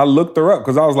picture. I looked her up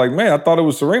because I was like, man, I thought it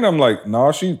was Serena. I'm like,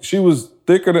 no, she was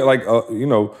thicker than,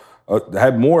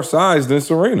 had more size than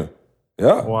Serena.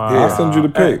 Yeah. Wow. I'll send you the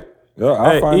pic.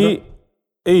 I'll find her.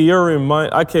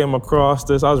 I came across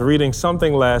this. I was reading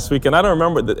something last week, and I don't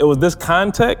remember that it was this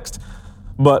context,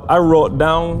 but I wrote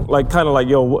down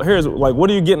here's what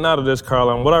are you getting out of this,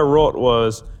 Carl? And what I wrote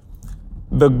was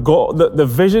the goal, the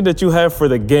vision that you have for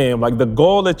the game. The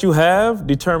goal that you have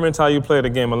determines how you play the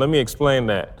game. And let me explain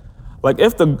that.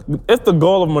 If the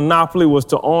goal of Monopoly was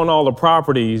to own all the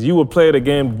properties, you would play the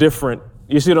game different.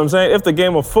 You see what I'm saying? If the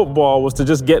game of football was to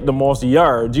just get the most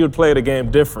yards, you would play the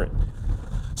game different.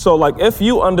 So if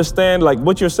you understand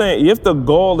what you're saying, if the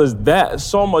goal is that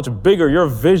so much bigger, your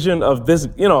vision of this,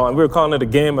 and we're calling it a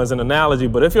game as an analogy,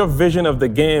 but if your vision of the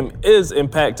game is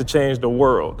impact to change the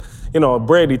world,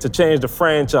 Brady to change the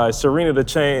franchise, Serena to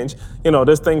change,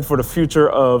 this thing for the future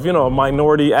of,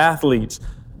 minority athletes,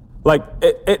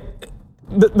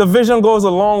 the vision goes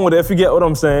along with it, if you get what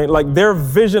I'm saying. Their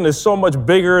vision is so much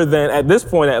bigger than, at this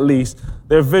point at least,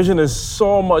 their vision is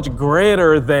so much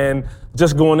greater than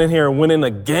just going in here and winning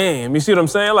a game. You see what I'm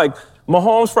saying?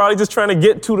 Mahomes probably just trying to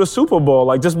get to the Super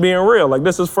Bowl, just being real.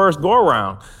 This is first go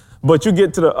around. But you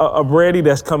get to a Brady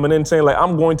that's coming in saying,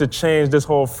 I'm going to change this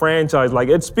whole franchise.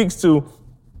 It speaks to,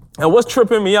 and what's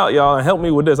tripping me out, y'all, and help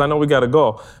me with this, I know we got to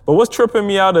go, but what's tripping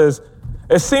me out is,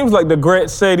 it seems like the great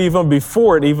said even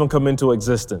before it even come into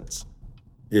existence.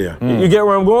 Yeah. You get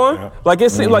where I'm going? Yeah. Like it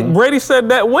seemed like Brady said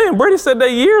that when? Brady said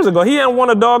that years ago. He hadn't won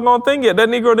a doggone thing yet. That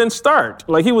Negro didn't start.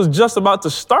 Like he was just about to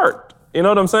start. You know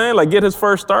what I'm saying? Like get his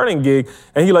first starting gig.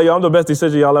 And he like, yo, I'm the best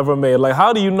decision y'all ever made. Like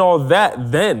how do you know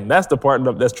that then? That's the part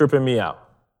that's tripping me out.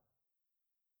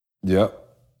 Yep.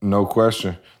 No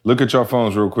question. Look at your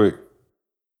phones real quick.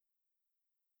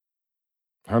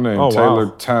 Her name,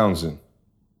 Taylor Townsend.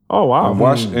 Oh, wow.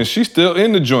 And she's still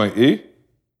in the joint, E.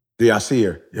 Yeah, I see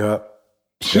her. Yep.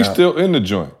 She's still in the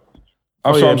joint.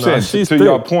 I'm saying, to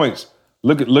your points,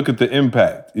 look at the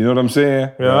impact. You know what I'm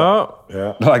saying?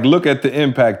 Yeah. Like, look at the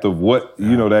impact of what,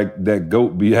 you know, that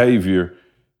GOAT behavior,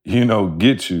 you know,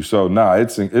 gets you. So,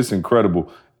 it's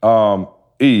incredible. I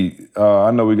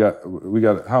know we got,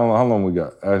 how long we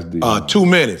got? Ask D. 2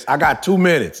 minutes. I got 2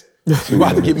 minutes. You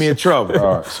about to get me in trouble.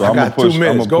 All right, so I got 2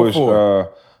 minutes. Go for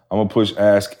it. I'm gonna push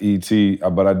Ask ET,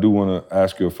 but I do want to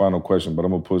ask you a final question. But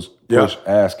I'm gonna push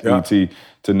Ask ET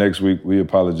to next week. We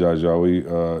apologize, y'all. We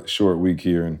short week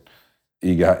here, and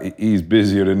he's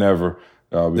busier than ever.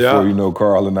 Before you know,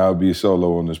 Carl and I will be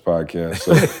solo on this podcast.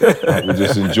 So we're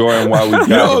just enjoying while we can.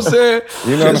 You know what I'm saying?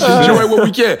 You know what I'm enjoy what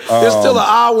we can. It's still an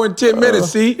hour and 10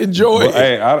 minutes, see? Enjoy it.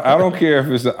 Hey, I don't care if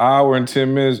it's an hour and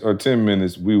 10 minutes or 10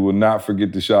 minutes. We will not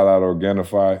forget to shout out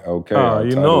Organifi, okay? Our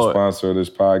title sponsor of this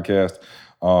podcast.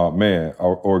 Man,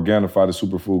 Organifi, the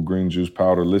superfood green juice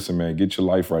powder. Listen, man, get your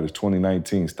life right. It's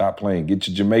 2019. Stop playing. Get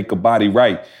your Jamaica body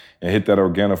right and hit that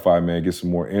Organifi, man. Get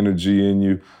some more energy in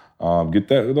you. Get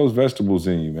those vegetables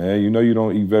in you, man. You know you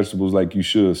don't eat vegetables like you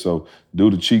should, so do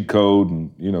the cheat code,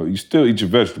 and you know you still eat your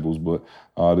vegetables, but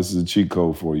this is a cheat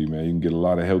code for you, man. You can get a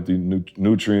lot of healthy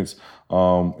nutrients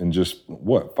in just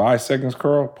 5 seconds,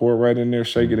 Carl? Pour it right in there,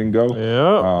 shake it, and go.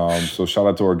 Yeah. So shout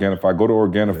out to Organifi. Go to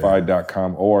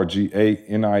Organifi.com,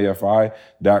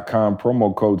 ORGANIFI.com.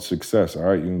 Promo code SUCCESS. All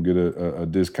right, you can get a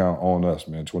discount on us,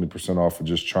 man. 20% off for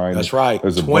just trying it. That's right.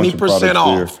 There's a 20%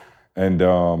 off. There. And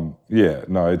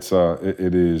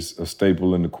it is a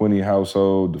staple in the Quinney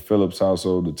household, the Phillips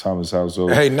household, the Thomas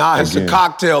household. Hey, it's a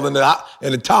cocktail in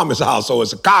the Thomas household.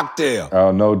 It's a cocktail.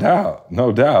 Oh, no doubt.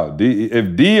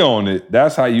 If D on it,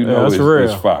 that's how you know it's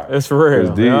fire. It's real.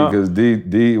 Because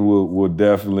D will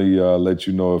definitely let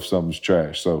you know if something's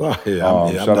trash. So shout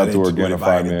out to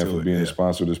Organifi, man, for being a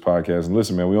sponsor of this podcast. And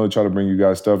listen, man, we only try to bring you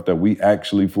guys stuff that we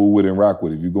actually fool with and rock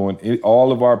with. If you go in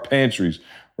all of our pantries,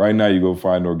 right now, you go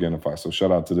find Organifi. So shout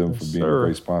out to them for being a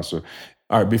great sponsor.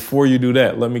 All right, before you do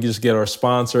that, let me just get our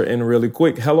sponsor in really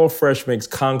quick. HelloFresh makes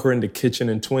conquering the kitchen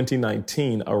in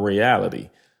 2019 a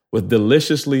reality with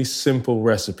deliciously simple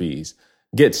recipes.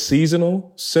 Get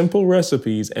seasonal, simple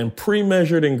recipes and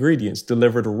pre-measured ingredients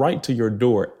delivered right to your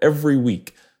door every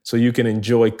week so you can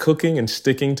enjoy cooking and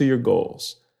sticking to your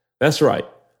goals. That's right.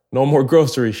 No more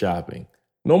grocery shopping.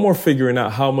 No more figuring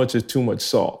out how much is too much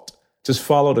salt. Just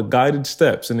follow the guided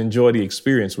steps and enjoy the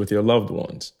experience with your loved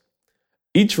ones.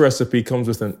 Each recipe comes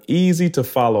with an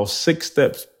easy-to-follow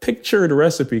 6-step pictured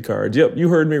recipe card. Yep, you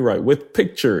heard me right, with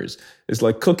pictures. It's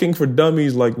like cooking for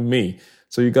dummies like me.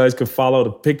 So you guys can follow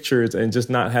the pictures and just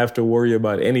not have to worry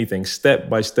about anything. Step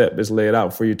by step is laid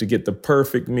out for you to get the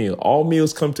perfect meal. All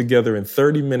meals come together in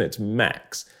 30 minutes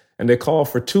max. And they call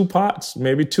for 2 pots,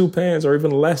 maybe 2 pans, or even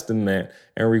less than that,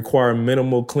 and require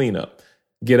minimal cleanup.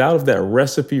 Get out of that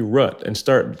recipe rut and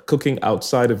start cooking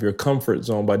outside of your comfort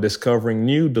zone by discovering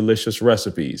new delicious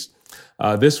recipes.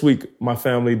 This week, my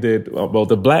family did,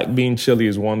 the black bean chili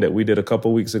is one that we did a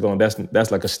couple weeks ago, and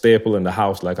that's like a staple in the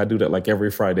house. Like I do that like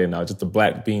every Friday now, just the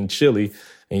black bean chili.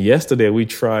 And yesterday we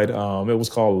tried, it was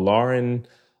called Lauren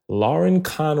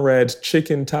Conrad's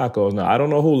Chicken Tacos. Now, I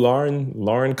don't know who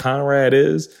Lauren Conrad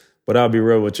is, but I'll be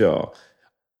real with y'all.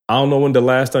 I don't know when the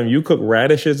last time you cooked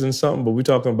radishes and something, but we're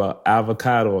talking about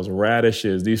avocados,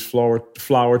 radishes, these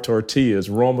flour tortillas,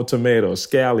 Roma tomatoes,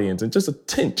 scallions, and just a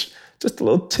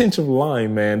little tinge of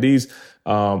lime, man. These,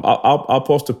 I'll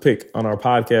post a pic on our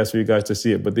podcast for you guys to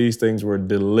see it, but these things were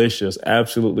delicious,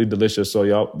 absolutely delicious. So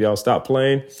y'all stop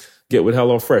playing, get with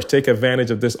HelloFresh. Take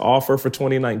advantage of this offer for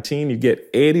 2019. You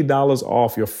get $80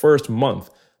 off your first month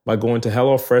by going to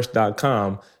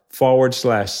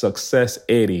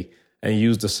HelloFresh.com/success80. And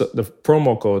use the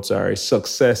promo code,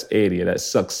 success80. That's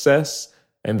success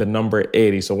and the number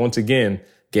 80. So once again,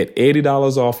 get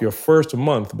 $80 off your first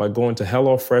month by going to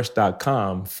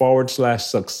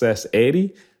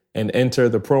HelloFresh.com/success80 and enter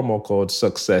the promo code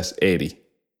success80.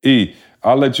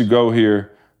 I'll let you go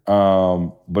here,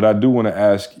 but I do want to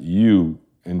ask you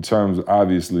in terms of,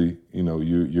 obviously, you know,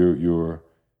 you're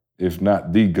if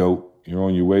not the GOAT, you're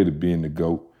on your way to being the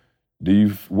GOAT. Do you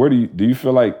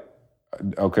feel like,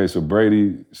 okay, so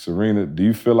Brady, Serena, do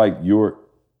you feel like you are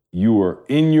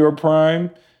in your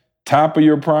prime top of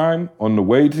your prime, on the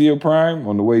way to your prime,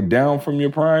 on the way down from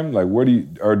your prime? Like, where do you,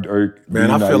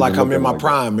 man, I feel like I'm in my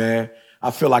prime, man.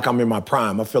 I feel like I'm in my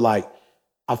prime. I feel like,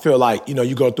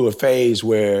 you go through a phase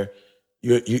where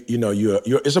you're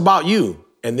it's about you.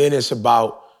 And then it's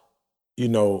about,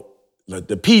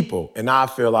 the people. And now I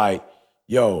feel like,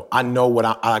 I know what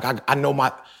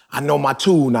I know my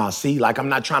tool now. See, like I'm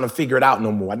not trying to figure it out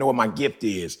no more. I know what my gift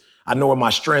is. I know what my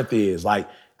strength is. Like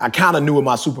I kind of knew what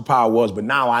my superpower was, but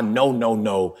now I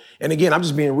know. And again, I'm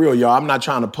just being real, y'all. I'm not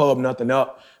trying to pub nothing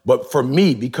up. But for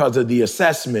me, because of the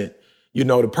assessment,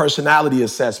 the personality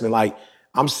assessment, like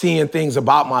I'm seeing things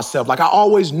about myself. Like I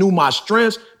always knew my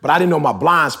strengths, but I didn't know my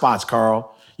blind spots,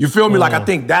 Carl. You feel me? Like I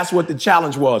think that's what the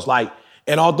challenge was. Like,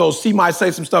 and although C might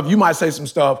say some stuff, you might say some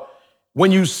stuff,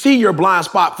 when you see your blind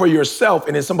spot for yourself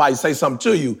and then somebody say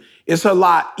something to you, it's a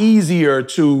lot easier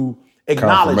to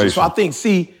acknowledge it. So I think,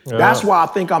 that's why I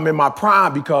think I'm in my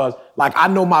prime, because like I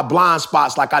know my blind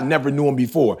spots like I never knew them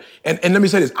before. And let me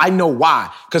say this, I know why.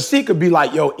 Because C could be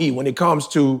like, E, when it comes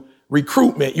to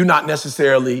recruitment, you're not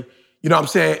necessarily, you know what I'm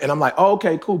saying? And I'm like, oh,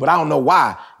 okay, cool, but I don't know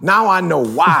why. Now I know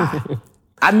why.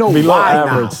 I know below why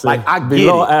average, now. Like I get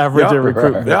below it. Average in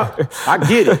recruitment. Yep, I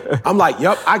get it. I'm like,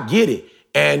 I get it.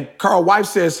 And Carl Wife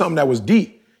said something that was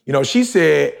deep. She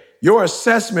said, your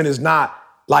assessment is not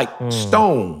like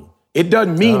stone. It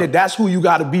doesn't mean that that's who you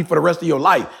got to be for the rest of your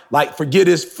life. Like, forget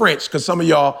this French, because some of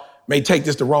y'all may take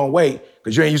this the wrong way,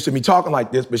 because you ain't used to me talking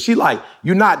like this. But she like,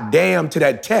 you're not damned to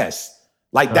that test.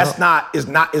 Like that's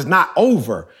is not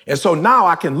over. And so now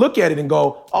I can look at it and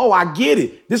go, oh, I get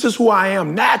it. This is who I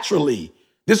am naturally.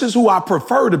 This is who I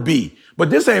prefer to be. But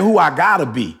this ain't who I gotta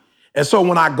be. And so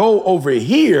when I go over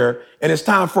here and it's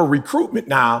time for recruitment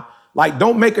now, like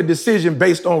don't make a decision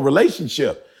based on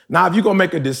relationship. Now, if you're gonna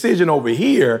make a decision over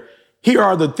here, here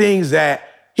are the things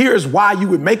here's why you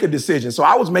would make a decision. So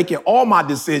I was making all my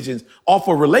decisions off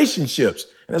of relationships.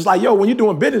 And it's like, when you're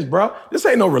doing business, bro, this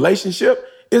ain't no relationship.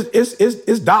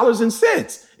 It's dollars and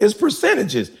cents. It's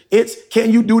percentages. It's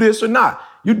can you do this or not?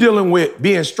 You're dealing with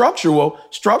being structural.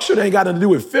 Structure ain't got nothing to do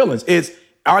with feelings. It's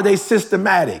are they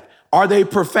systematic? Are they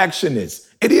perfectionists?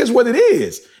 It is what it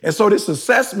is. And so this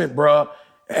assessment, bro,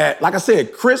 like I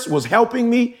said, Chris was helping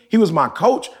me. He was my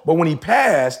coach. But when he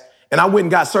passed and I went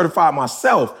and got certified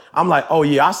myself, I'm like, oh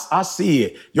yeah, I see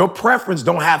it. Your preference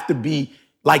don't have to be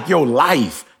like your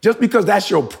life. Just because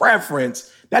that's your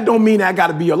preference, that don't mean that got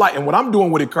to be your life. And what I'm doing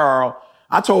with it, Carl,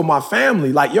 I told my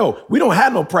family, like, we don't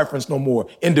have no preference no more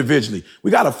individually.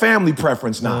 We got a family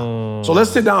preference now. So let's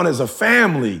sit down as a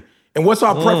family. And what's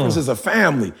our preference as a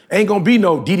family? Ain't gonna be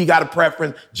no Didi got a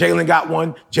preference, Jalen got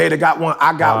one, Jada got one,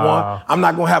 I got one. I'm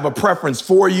not gonna have a preference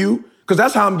for you, because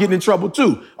that's how I'm getting in trouble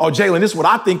too. Oh, Jalen, this is what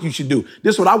I think you should do.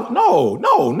 This is what I want.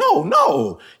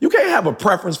 No. You can't have a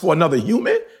preference for another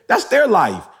human. That's their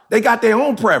life. They got their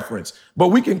own preference. But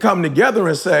we can come together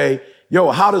and say,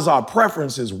 how does our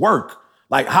preferences work?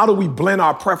 Like, how do we blend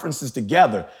our preferences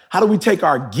together? How do we take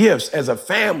our gifts as a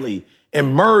family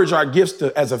and merge our gifts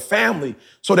as a family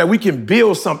so that we can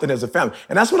build something as a family?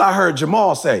 And that's what I heard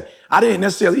Jamal say. I didn't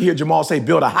necessarily hear Jamal say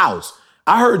build a house.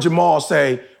 I heard Jamal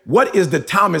say, what is the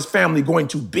Thomas family going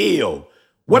to build?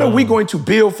 What are we going to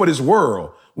build for this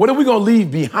world? What are we going to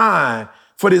leave behind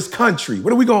for this country?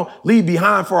 What are we going to leave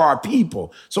behind for our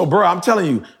people? So, bro, I'm telling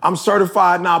you, I'm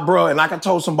certified now, bro. And like I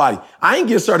told somebody, I ain't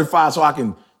get certified so I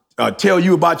can tell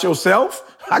you about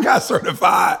yourself. I got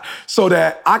certified so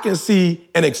that I can see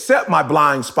and accept my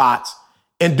blind spots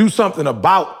and do something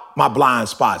about my blind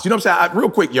spots. You know what I'm saying?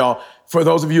 Real quick, y'all, for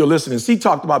those of you who are listening, he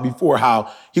talked about before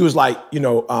how he was like,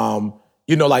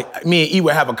 like me and E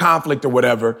would have a conflict or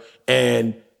whatever,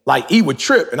 and like E would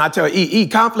trip, and I tell E,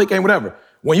 conflict ain't whatever.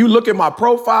 When you look at my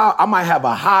profile, I might have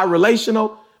a high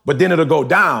relational, but then it'll go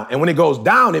down. And when it goes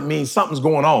down, it means something's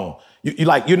going on.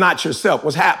 You're not yourself.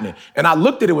 What's happening? And I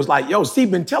looked at it, was like, Steve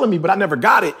been telling me, but I never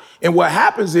got it. And what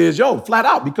happens is, flat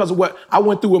out, because of what I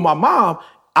went through with my mom,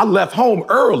 I left home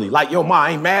early. Like, Ma,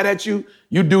 I ain't mad at you.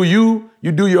 You do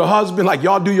your husband, like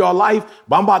y'all do your life,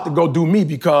 but I'm about to go do me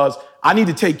because I need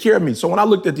to take care of me. So when I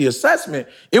looked at the assessment,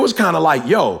 it was kind of like,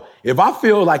 if I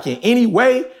feel like in any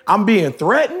way I'm being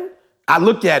threatened, I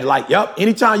looked at it like,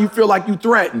 anytime you feel like you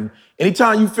threatened,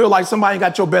 anytime you feel like somebody ain't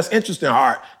got your best interest in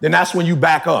heart, then that's when you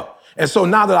back up. And so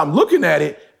now that I'm looking at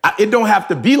it, it don't have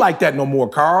to be like that no more,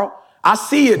 Carl. I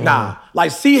see it now.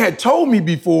 Like C had told me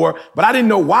before, but I didn't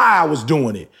know why I was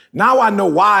doing it. Now I know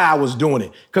why I was doing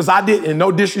it. Because I didn't,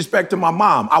 no disrespect to my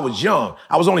mom. I was young.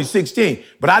 I was only 16,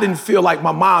 but I didn't feel like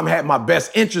my mom had my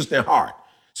best interest in heart.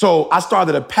 So I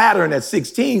started a pattern at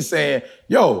 16 saying,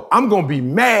 I'm going to be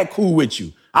mad cool with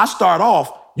you. I start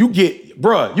off, you get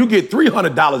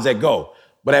 $300 at Go.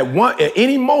 But at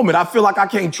any moment, I feel like I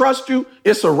can't trust you,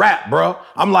 it's a wrap, bro.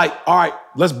 I'm like, all right,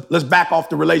 let's back off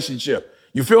the relationship.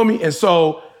 You feel me? And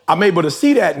so I'm able to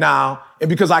see that now. And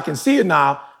because I can see it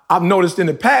now, I've noticed in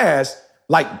the past,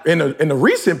 like in the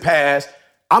recent past,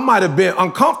 I might have been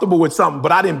uncomfortable with something,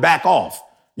 but I didn't back off.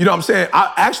 You know what I'm saying?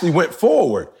 I actually went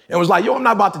forward and was like, yo, I'm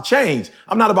not about to change.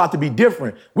 I'm not about to be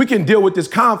different. We can deal with this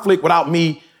conflict without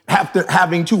me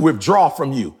having to withdraw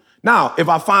from you. Now, if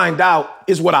I find out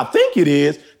it's what I think it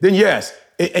is, then yes,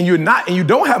 and you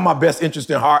don't have my best interest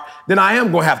in heart, then I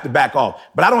am going to have to back off.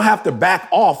 But I don't have to back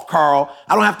off, Carl.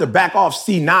 I don't have to back off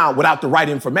C now without the right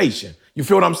information. You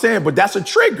feel what I'm saying? But that's a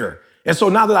trigger. And so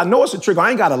now that I know it's a trigger, I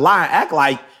ain't got to lie and act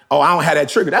like, oh, I don't have that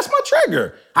trigger. That's my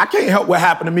trigger. I can't help what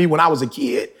happened to me when I was a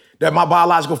kid, that my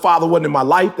biological father wasn't in my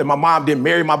life, that my mom didn't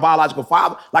marry my biological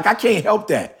father. Like, I can't help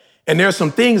that. And there's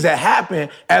some things that happen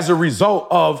as a result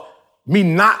of me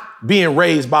not being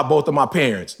raised by both of my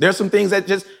parents. There's some things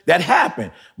that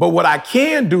happen. But what I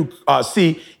can do,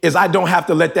 see, is I don't have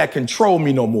to let that control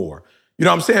me no more. You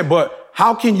know what I'm saying? But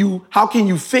how can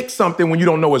you fix something when you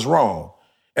don't know it's wrong?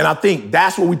 And I think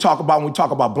that's what we talk about when we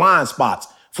talk about blind spots.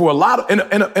 For a lot of,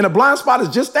 and a blind spot is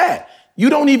just that. You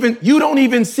don't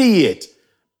even see it.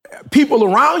 People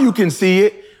around you can see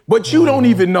it, but you don't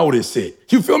even notice it.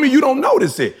 You feel me? You don't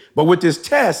notice it. But with this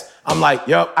test, I'm like,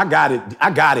 yep, I got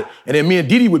it. And then me and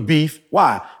Didi would beef.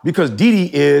 Why? Because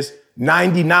Didi is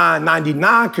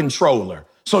 99 controller.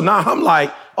 So now I'm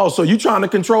like, oh, so you trying to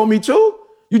control me too?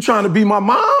 You trying to be my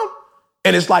mom?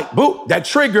 And it's like, boop, that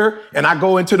trigger, and I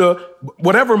go into the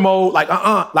whatever mode, like,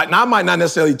 Like, now I might not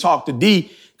necessarily talk to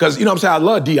D, because, you know what I'm saying, I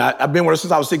love D. I've been with her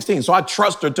since I was 16, so I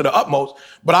trust her to the utmost,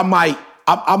 but I might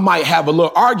have a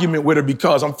little argument with her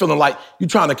because I'm feeling like you're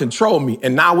trying to control me.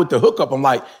 And now with the hookup, I'm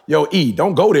like, yo, E,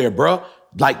 don't go there, bro.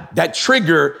 Like, that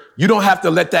trigger, you don't have to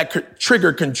let that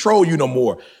trigger control you no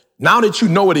more. Now that you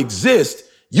know it exists,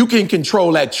 you can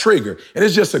control that trigger. And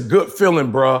it's just a good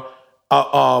feeling, bro.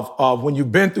 Of when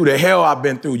you've been through the hell I've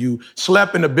been through, you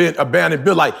slept in abandoned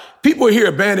building. Like, people hear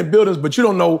abandoned buildings, but you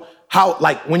don't know how,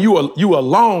 like, when you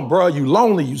alone, bro, you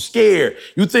lonely, you scared.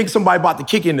 You think somebody about to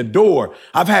kick in the door.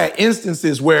 I've had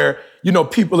instances where, you know,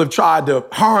 people have tried to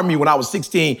harm me when I was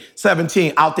 16,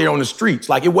 17 out there on the streets.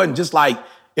 Like, it wasn't just like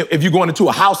if you're going into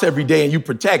a house every day and you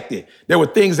protect it. There were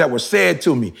things that were said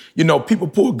to me. You know, people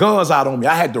pulled guns out on me.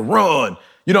 I had to run.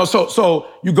 You know, so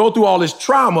you go through all this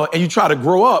trauma and you try to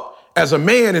grow up as a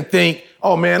man and think,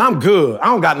 oh man, I'm good. I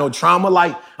don't got no trauma.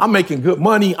 Like, I'm making good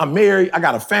money. I'm married. I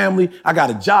got a family. I got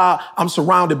a job. I'm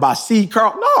surrounded by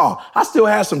Carl. No, I still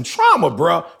have some trauma,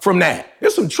 bro, from that.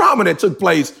 There's some trauma that took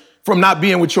place from not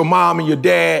being with your mom and your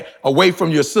dad, away from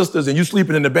your sisters, and you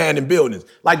sleeping in abandoned buildings.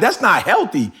 Like, that's not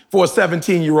healthy for a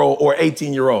 17-year-old or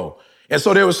 18-year-old. And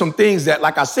so there were some things that,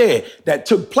 like I said, that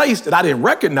took place that I didn't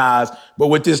recognize. But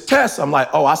with this test, I'm like,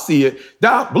 oh, I see it.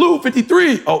 Down, blue,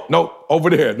 53. Oh, no, over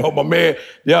there. No, my man.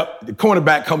 Yep, the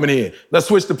cornerback coming in. Let's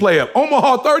switch the play up.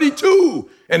 Omaha, 32.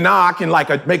 And now I can,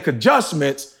 like, make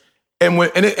adjustments. And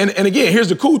again, here's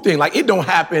the cool thing. Like, it don't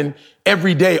happen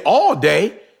every day, all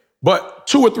day. But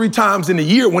 2 or 3 times in a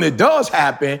year when it does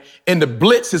happen and the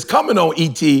blitz is coming on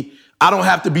ET, I don't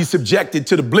have to be subjected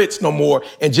to the blitz no more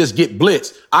and just get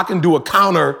blitzed. I can do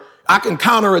I can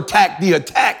counterattack the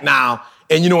attack now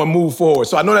and, you know, and move forward.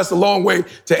 So I know that's a long way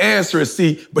to answer it,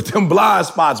 see, but them blind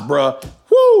spots, bro,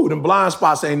 whoo, them blind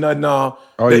spots ain't nothing,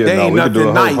 they ain't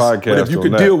nothing nice. But if you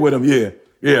could deal with them, yeah.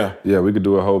 Yeah, we could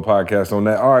do a whole podcast on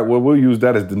that. All right, well, we'll use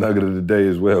that as the nugget of the day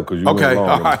as well, because you went long.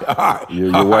 All right.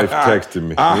 Your wife texted me.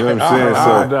 You know what I'm saying?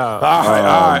 All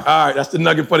right. That's the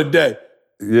nugget for the day.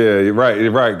 Yeah, you're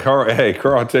right. Carl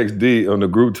texted D on the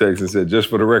group text and said, just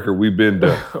for the record, we've been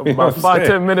done. About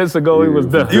 5-10 minutes ago, he was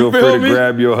done. Feel free to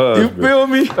grab your husband. You feel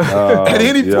me? At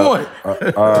any point.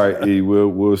 All right, E,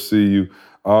 we'll see you.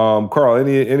 Carl,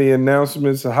 any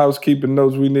announcements, housekeeping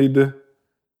notes we need to?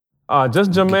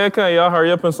 Just Jamaica, and y'all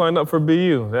hurry up and sign up for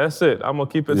BU. That's it. I'm gonna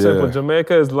keep it simple.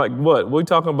 Jamaica is like what? We're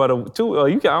talking about I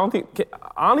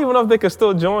don't even know if they can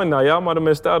still join now. Y'all might have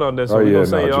missed out on this. So we're gonna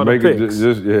send y'all Jamaica, the picks.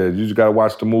 you just gotta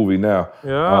watch the movie now.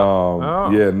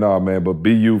 Man, but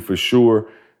BU for sure.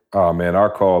 Man, our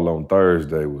call on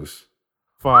Thursday was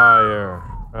fire.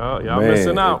 Y'all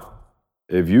missing out.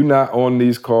 If you're not on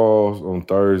these calls on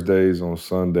Thursdays, on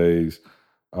Sundays,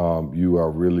 you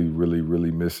are really, really,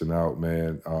 really missing out,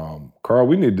 man. Carl,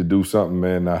 we need to do something,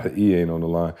 man. Now that E ain't on the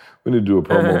line, we need to do a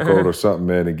promo code or something,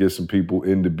 man, and get some people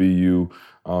into BU.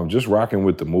 Just rocking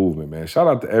with the movement, man. Shout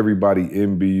out to everybody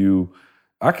in BU.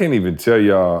 I can't even tell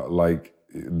y'all, like,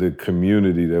 the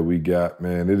community that we got,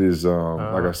 man. It is,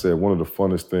 like I said, one of the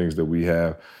funnest things that we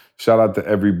have. Shout out to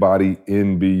everybody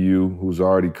in BU who's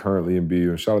already currently in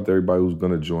BU, and shout out to everybody who's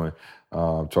going to join.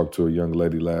 Talked to a young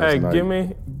lady last night.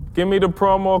 Hey, give me the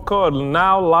promo code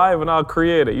now live, and I'll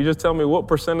create it. You just tell me what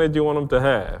percentage you want them to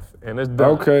have, and it's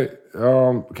done. Okay.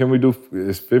 Can we do?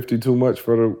 Is 50 too much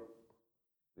for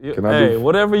the?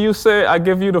 Whatever you say, I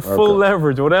give you the full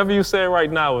leverage. Whatever you say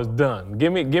right now is done.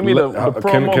 Give me the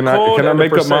promo code. Can I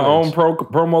make up my own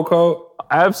promo code?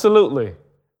 Absolutely.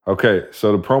 Okay,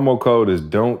 so the promo code is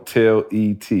Don't Tell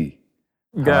ET.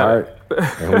 Got it.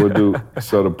 And we'll do.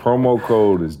 So the promo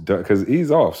code is done because he's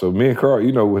off. So me and Carl,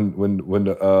 when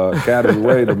the cat is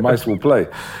away, the mice will play.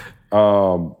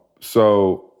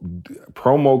 So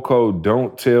promo code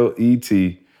Don't Tell ET.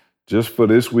 Just for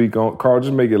this week on, Carl,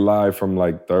 just make it live from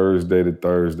like Thursday to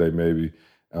Thursday, maybe.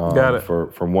 Got it.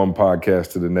 From one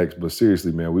podcast to the next. But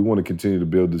seriously, man, we want to continue to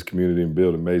build this community and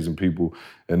build amazing people.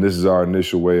 And this is our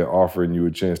initial way of offering you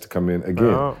a chance to come in.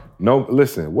 Again,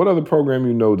 listen, what other program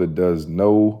you know that does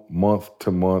no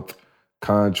month-to-month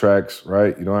contracts,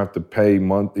 right? You don't have to pay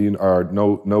no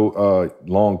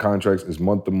long contracts. It's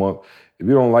month-to-month. If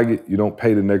you don't like it, you don't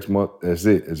pay the next month. That's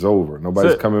it. It's over.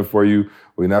 Nobody's coming for you.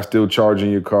 We're not still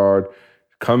charging your card.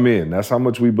 Come in. That's how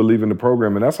much we believe in the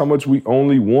program, and that's how much we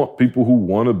only want people who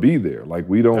want to be there. Like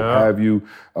we don't have you.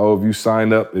 Oh, if you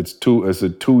sign up, it's a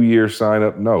 2-year sign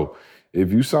up. No,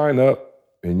 if you sign up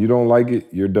and you don't like it,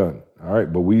 you're done. All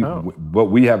right, but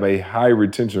we have a high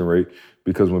retention rate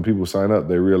because when people sign up,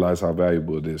 they realize how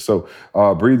valuable it is. So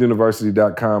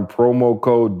breatheuniversity.com, promo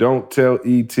code Don't Tell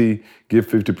ET, get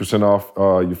 50% off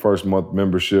your first month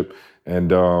membership. And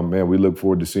man, we look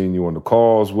forward to seeing you on the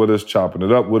calls with us, chopping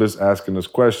it up with us, asking us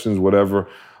questions, whatever.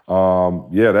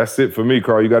 That's it for me,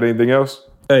 Carl. You got anything else?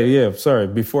 Hey, sorry.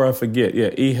 Before I forget,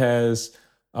 E has,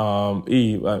 I don't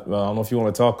know if you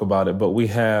want to talk about it, but we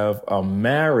have a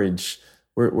marriage.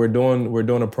 We're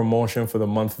doing a promotion for the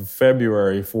month of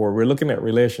February we're looking at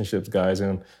relationships, guys.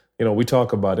 And, we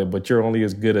talk about it, but you're only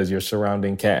as good as your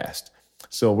surrounding cast.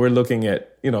 So we're looking at,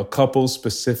 couples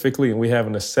specifically, and we have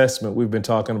an assessment. We've been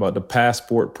talking about the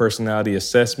Passport Personality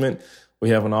Assessment. We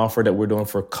have an offer that we're doing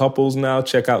for couples now.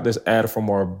 Check out this ad from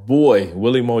our boy,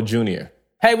 Willie Moe Jr.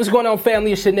 Hey, what's going on,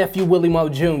 family? It's your nephew, Willie Moe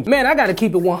Jr. Man, I gotta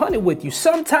keep it 100 with you.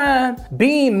 Sometimes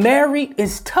being married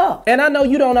is tough, and I know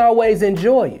you don't always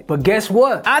enjoy it. But guess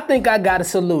what? I think I got a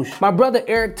solution. My brother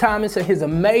Eric Thomas and his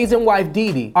amazing wife,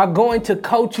 Dee Dee, are going to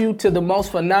coach you to the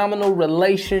most phenomenal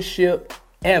relationship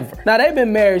ever. Now, they've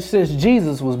been married since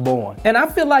Jesus was born. And I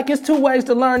feel like it's 2 ways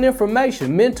to learn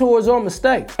information, mentors or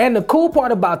mistakes. And the cool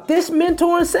part about this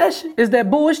mentoring session is that,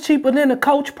 boo, it's cheaper than a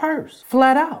coach purse,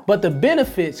 flat out. But the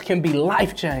benefits can be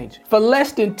life-changing. For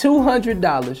less than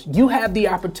 $200, you have the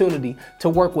opportunity to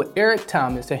work with Eric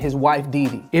Thomas and his wife, Dee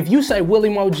Dee. If you say, Willie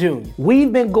Moe Jr.,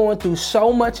 we've been going through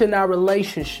so much in our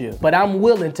relationship, but I'm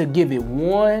willing to give it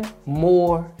one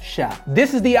more shot.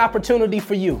 This is the opportunity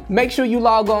for you. Make sure you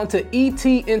log on to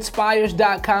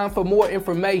etinspires.com for more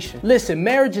information. Listen,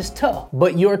 marriage is tough,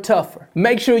 but you're tougher.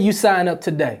 Make sure you sign up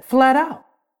today. Flat out.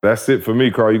 That's it for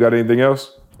me, Carl. You got anything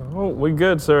else? Oh, we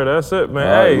good, sir. That's it, man.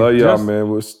 All right, love y'all,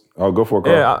 man. I'll go for it,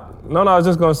 Carl. Yeah, I was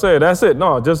just going to say, that's it.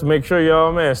 No, just make sure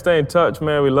y'all, man, stay in touch,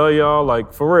 man. We love y'all.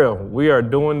 Like, for real, we are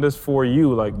doing this for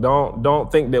you. Like, don't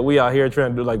think that we out here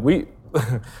trying to do, like,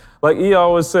 like he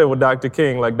always said with Dr.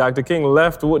 King, like, Dr. King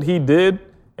left what he did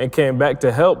and came back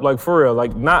to help, like, for real.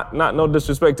 Like, not no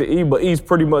disrespect to E, but E's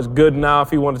pretty much good now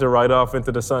if he wanted to ride off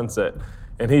into the sunset.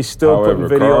 And he's still putting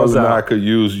videos Carl and out. I could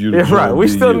use you to right. We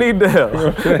still need the help.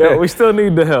 We still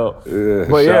need the help.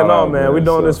 But man, we're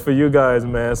doing this for you guys,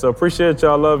 man. So appreciate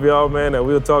y'all, love y'all, man, and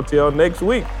we'll talk to y'all next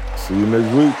week. See you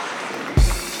next week.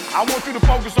 I want you to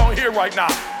focus on here right now.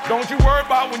 Don't you worry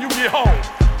about when you get home.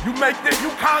 You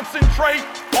concentrate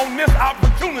on this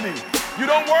opportunity. You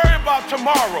don't worry about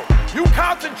tomorrow. You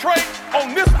concentrate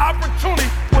on this opportunity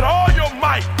with all your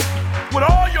might, with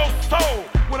all your soul.